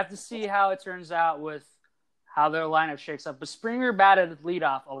 you have to see how it turns out with how their lineup shakes up. But Springer batted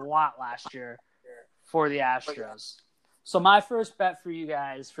leadoff a lot last year for the Astros. So my first bet for you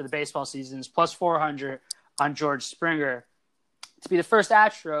guys for the baseball season is plus 400 on George Springer to be the first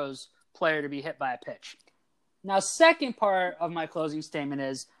Astros player to be hit by a pitch. Now, second part of my closing statement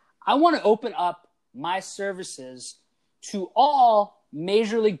is I want to open up my services to all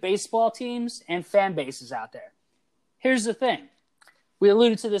Major League Baseball teams and fan bases out there. Here's the thing. We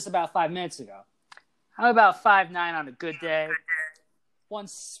alluded to this about 5 minutes ago. I'm about 5'9" on a good day,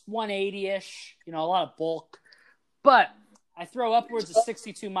 180-ish, a lot of bulk. But I throw upwards of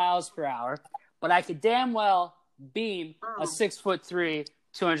 62 miles per hour, but I could damn well beam a 6'3",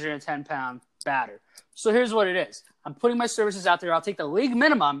 210-pound batter. So here's what it is. I'm putting my services out there. I'll take the league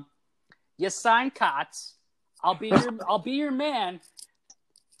minimum. You sign Cots. I'll be your man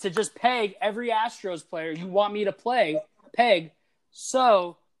to just peg every Astros player you want me to peg,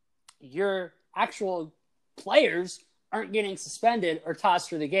 so your actual players aren't getting suspended or tossed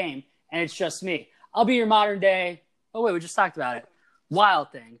for the game, and it's just me. I'll be your modern day. Oh wait, we just talked about it.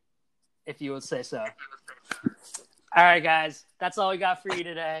 Wild Thing, if you would say so. All right, guys, that's all we got for you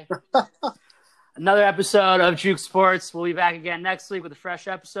today. Another episode of Juke Sports. We'll be back again next week with a fresh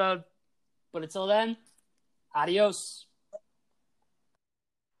episode. But until then, adios.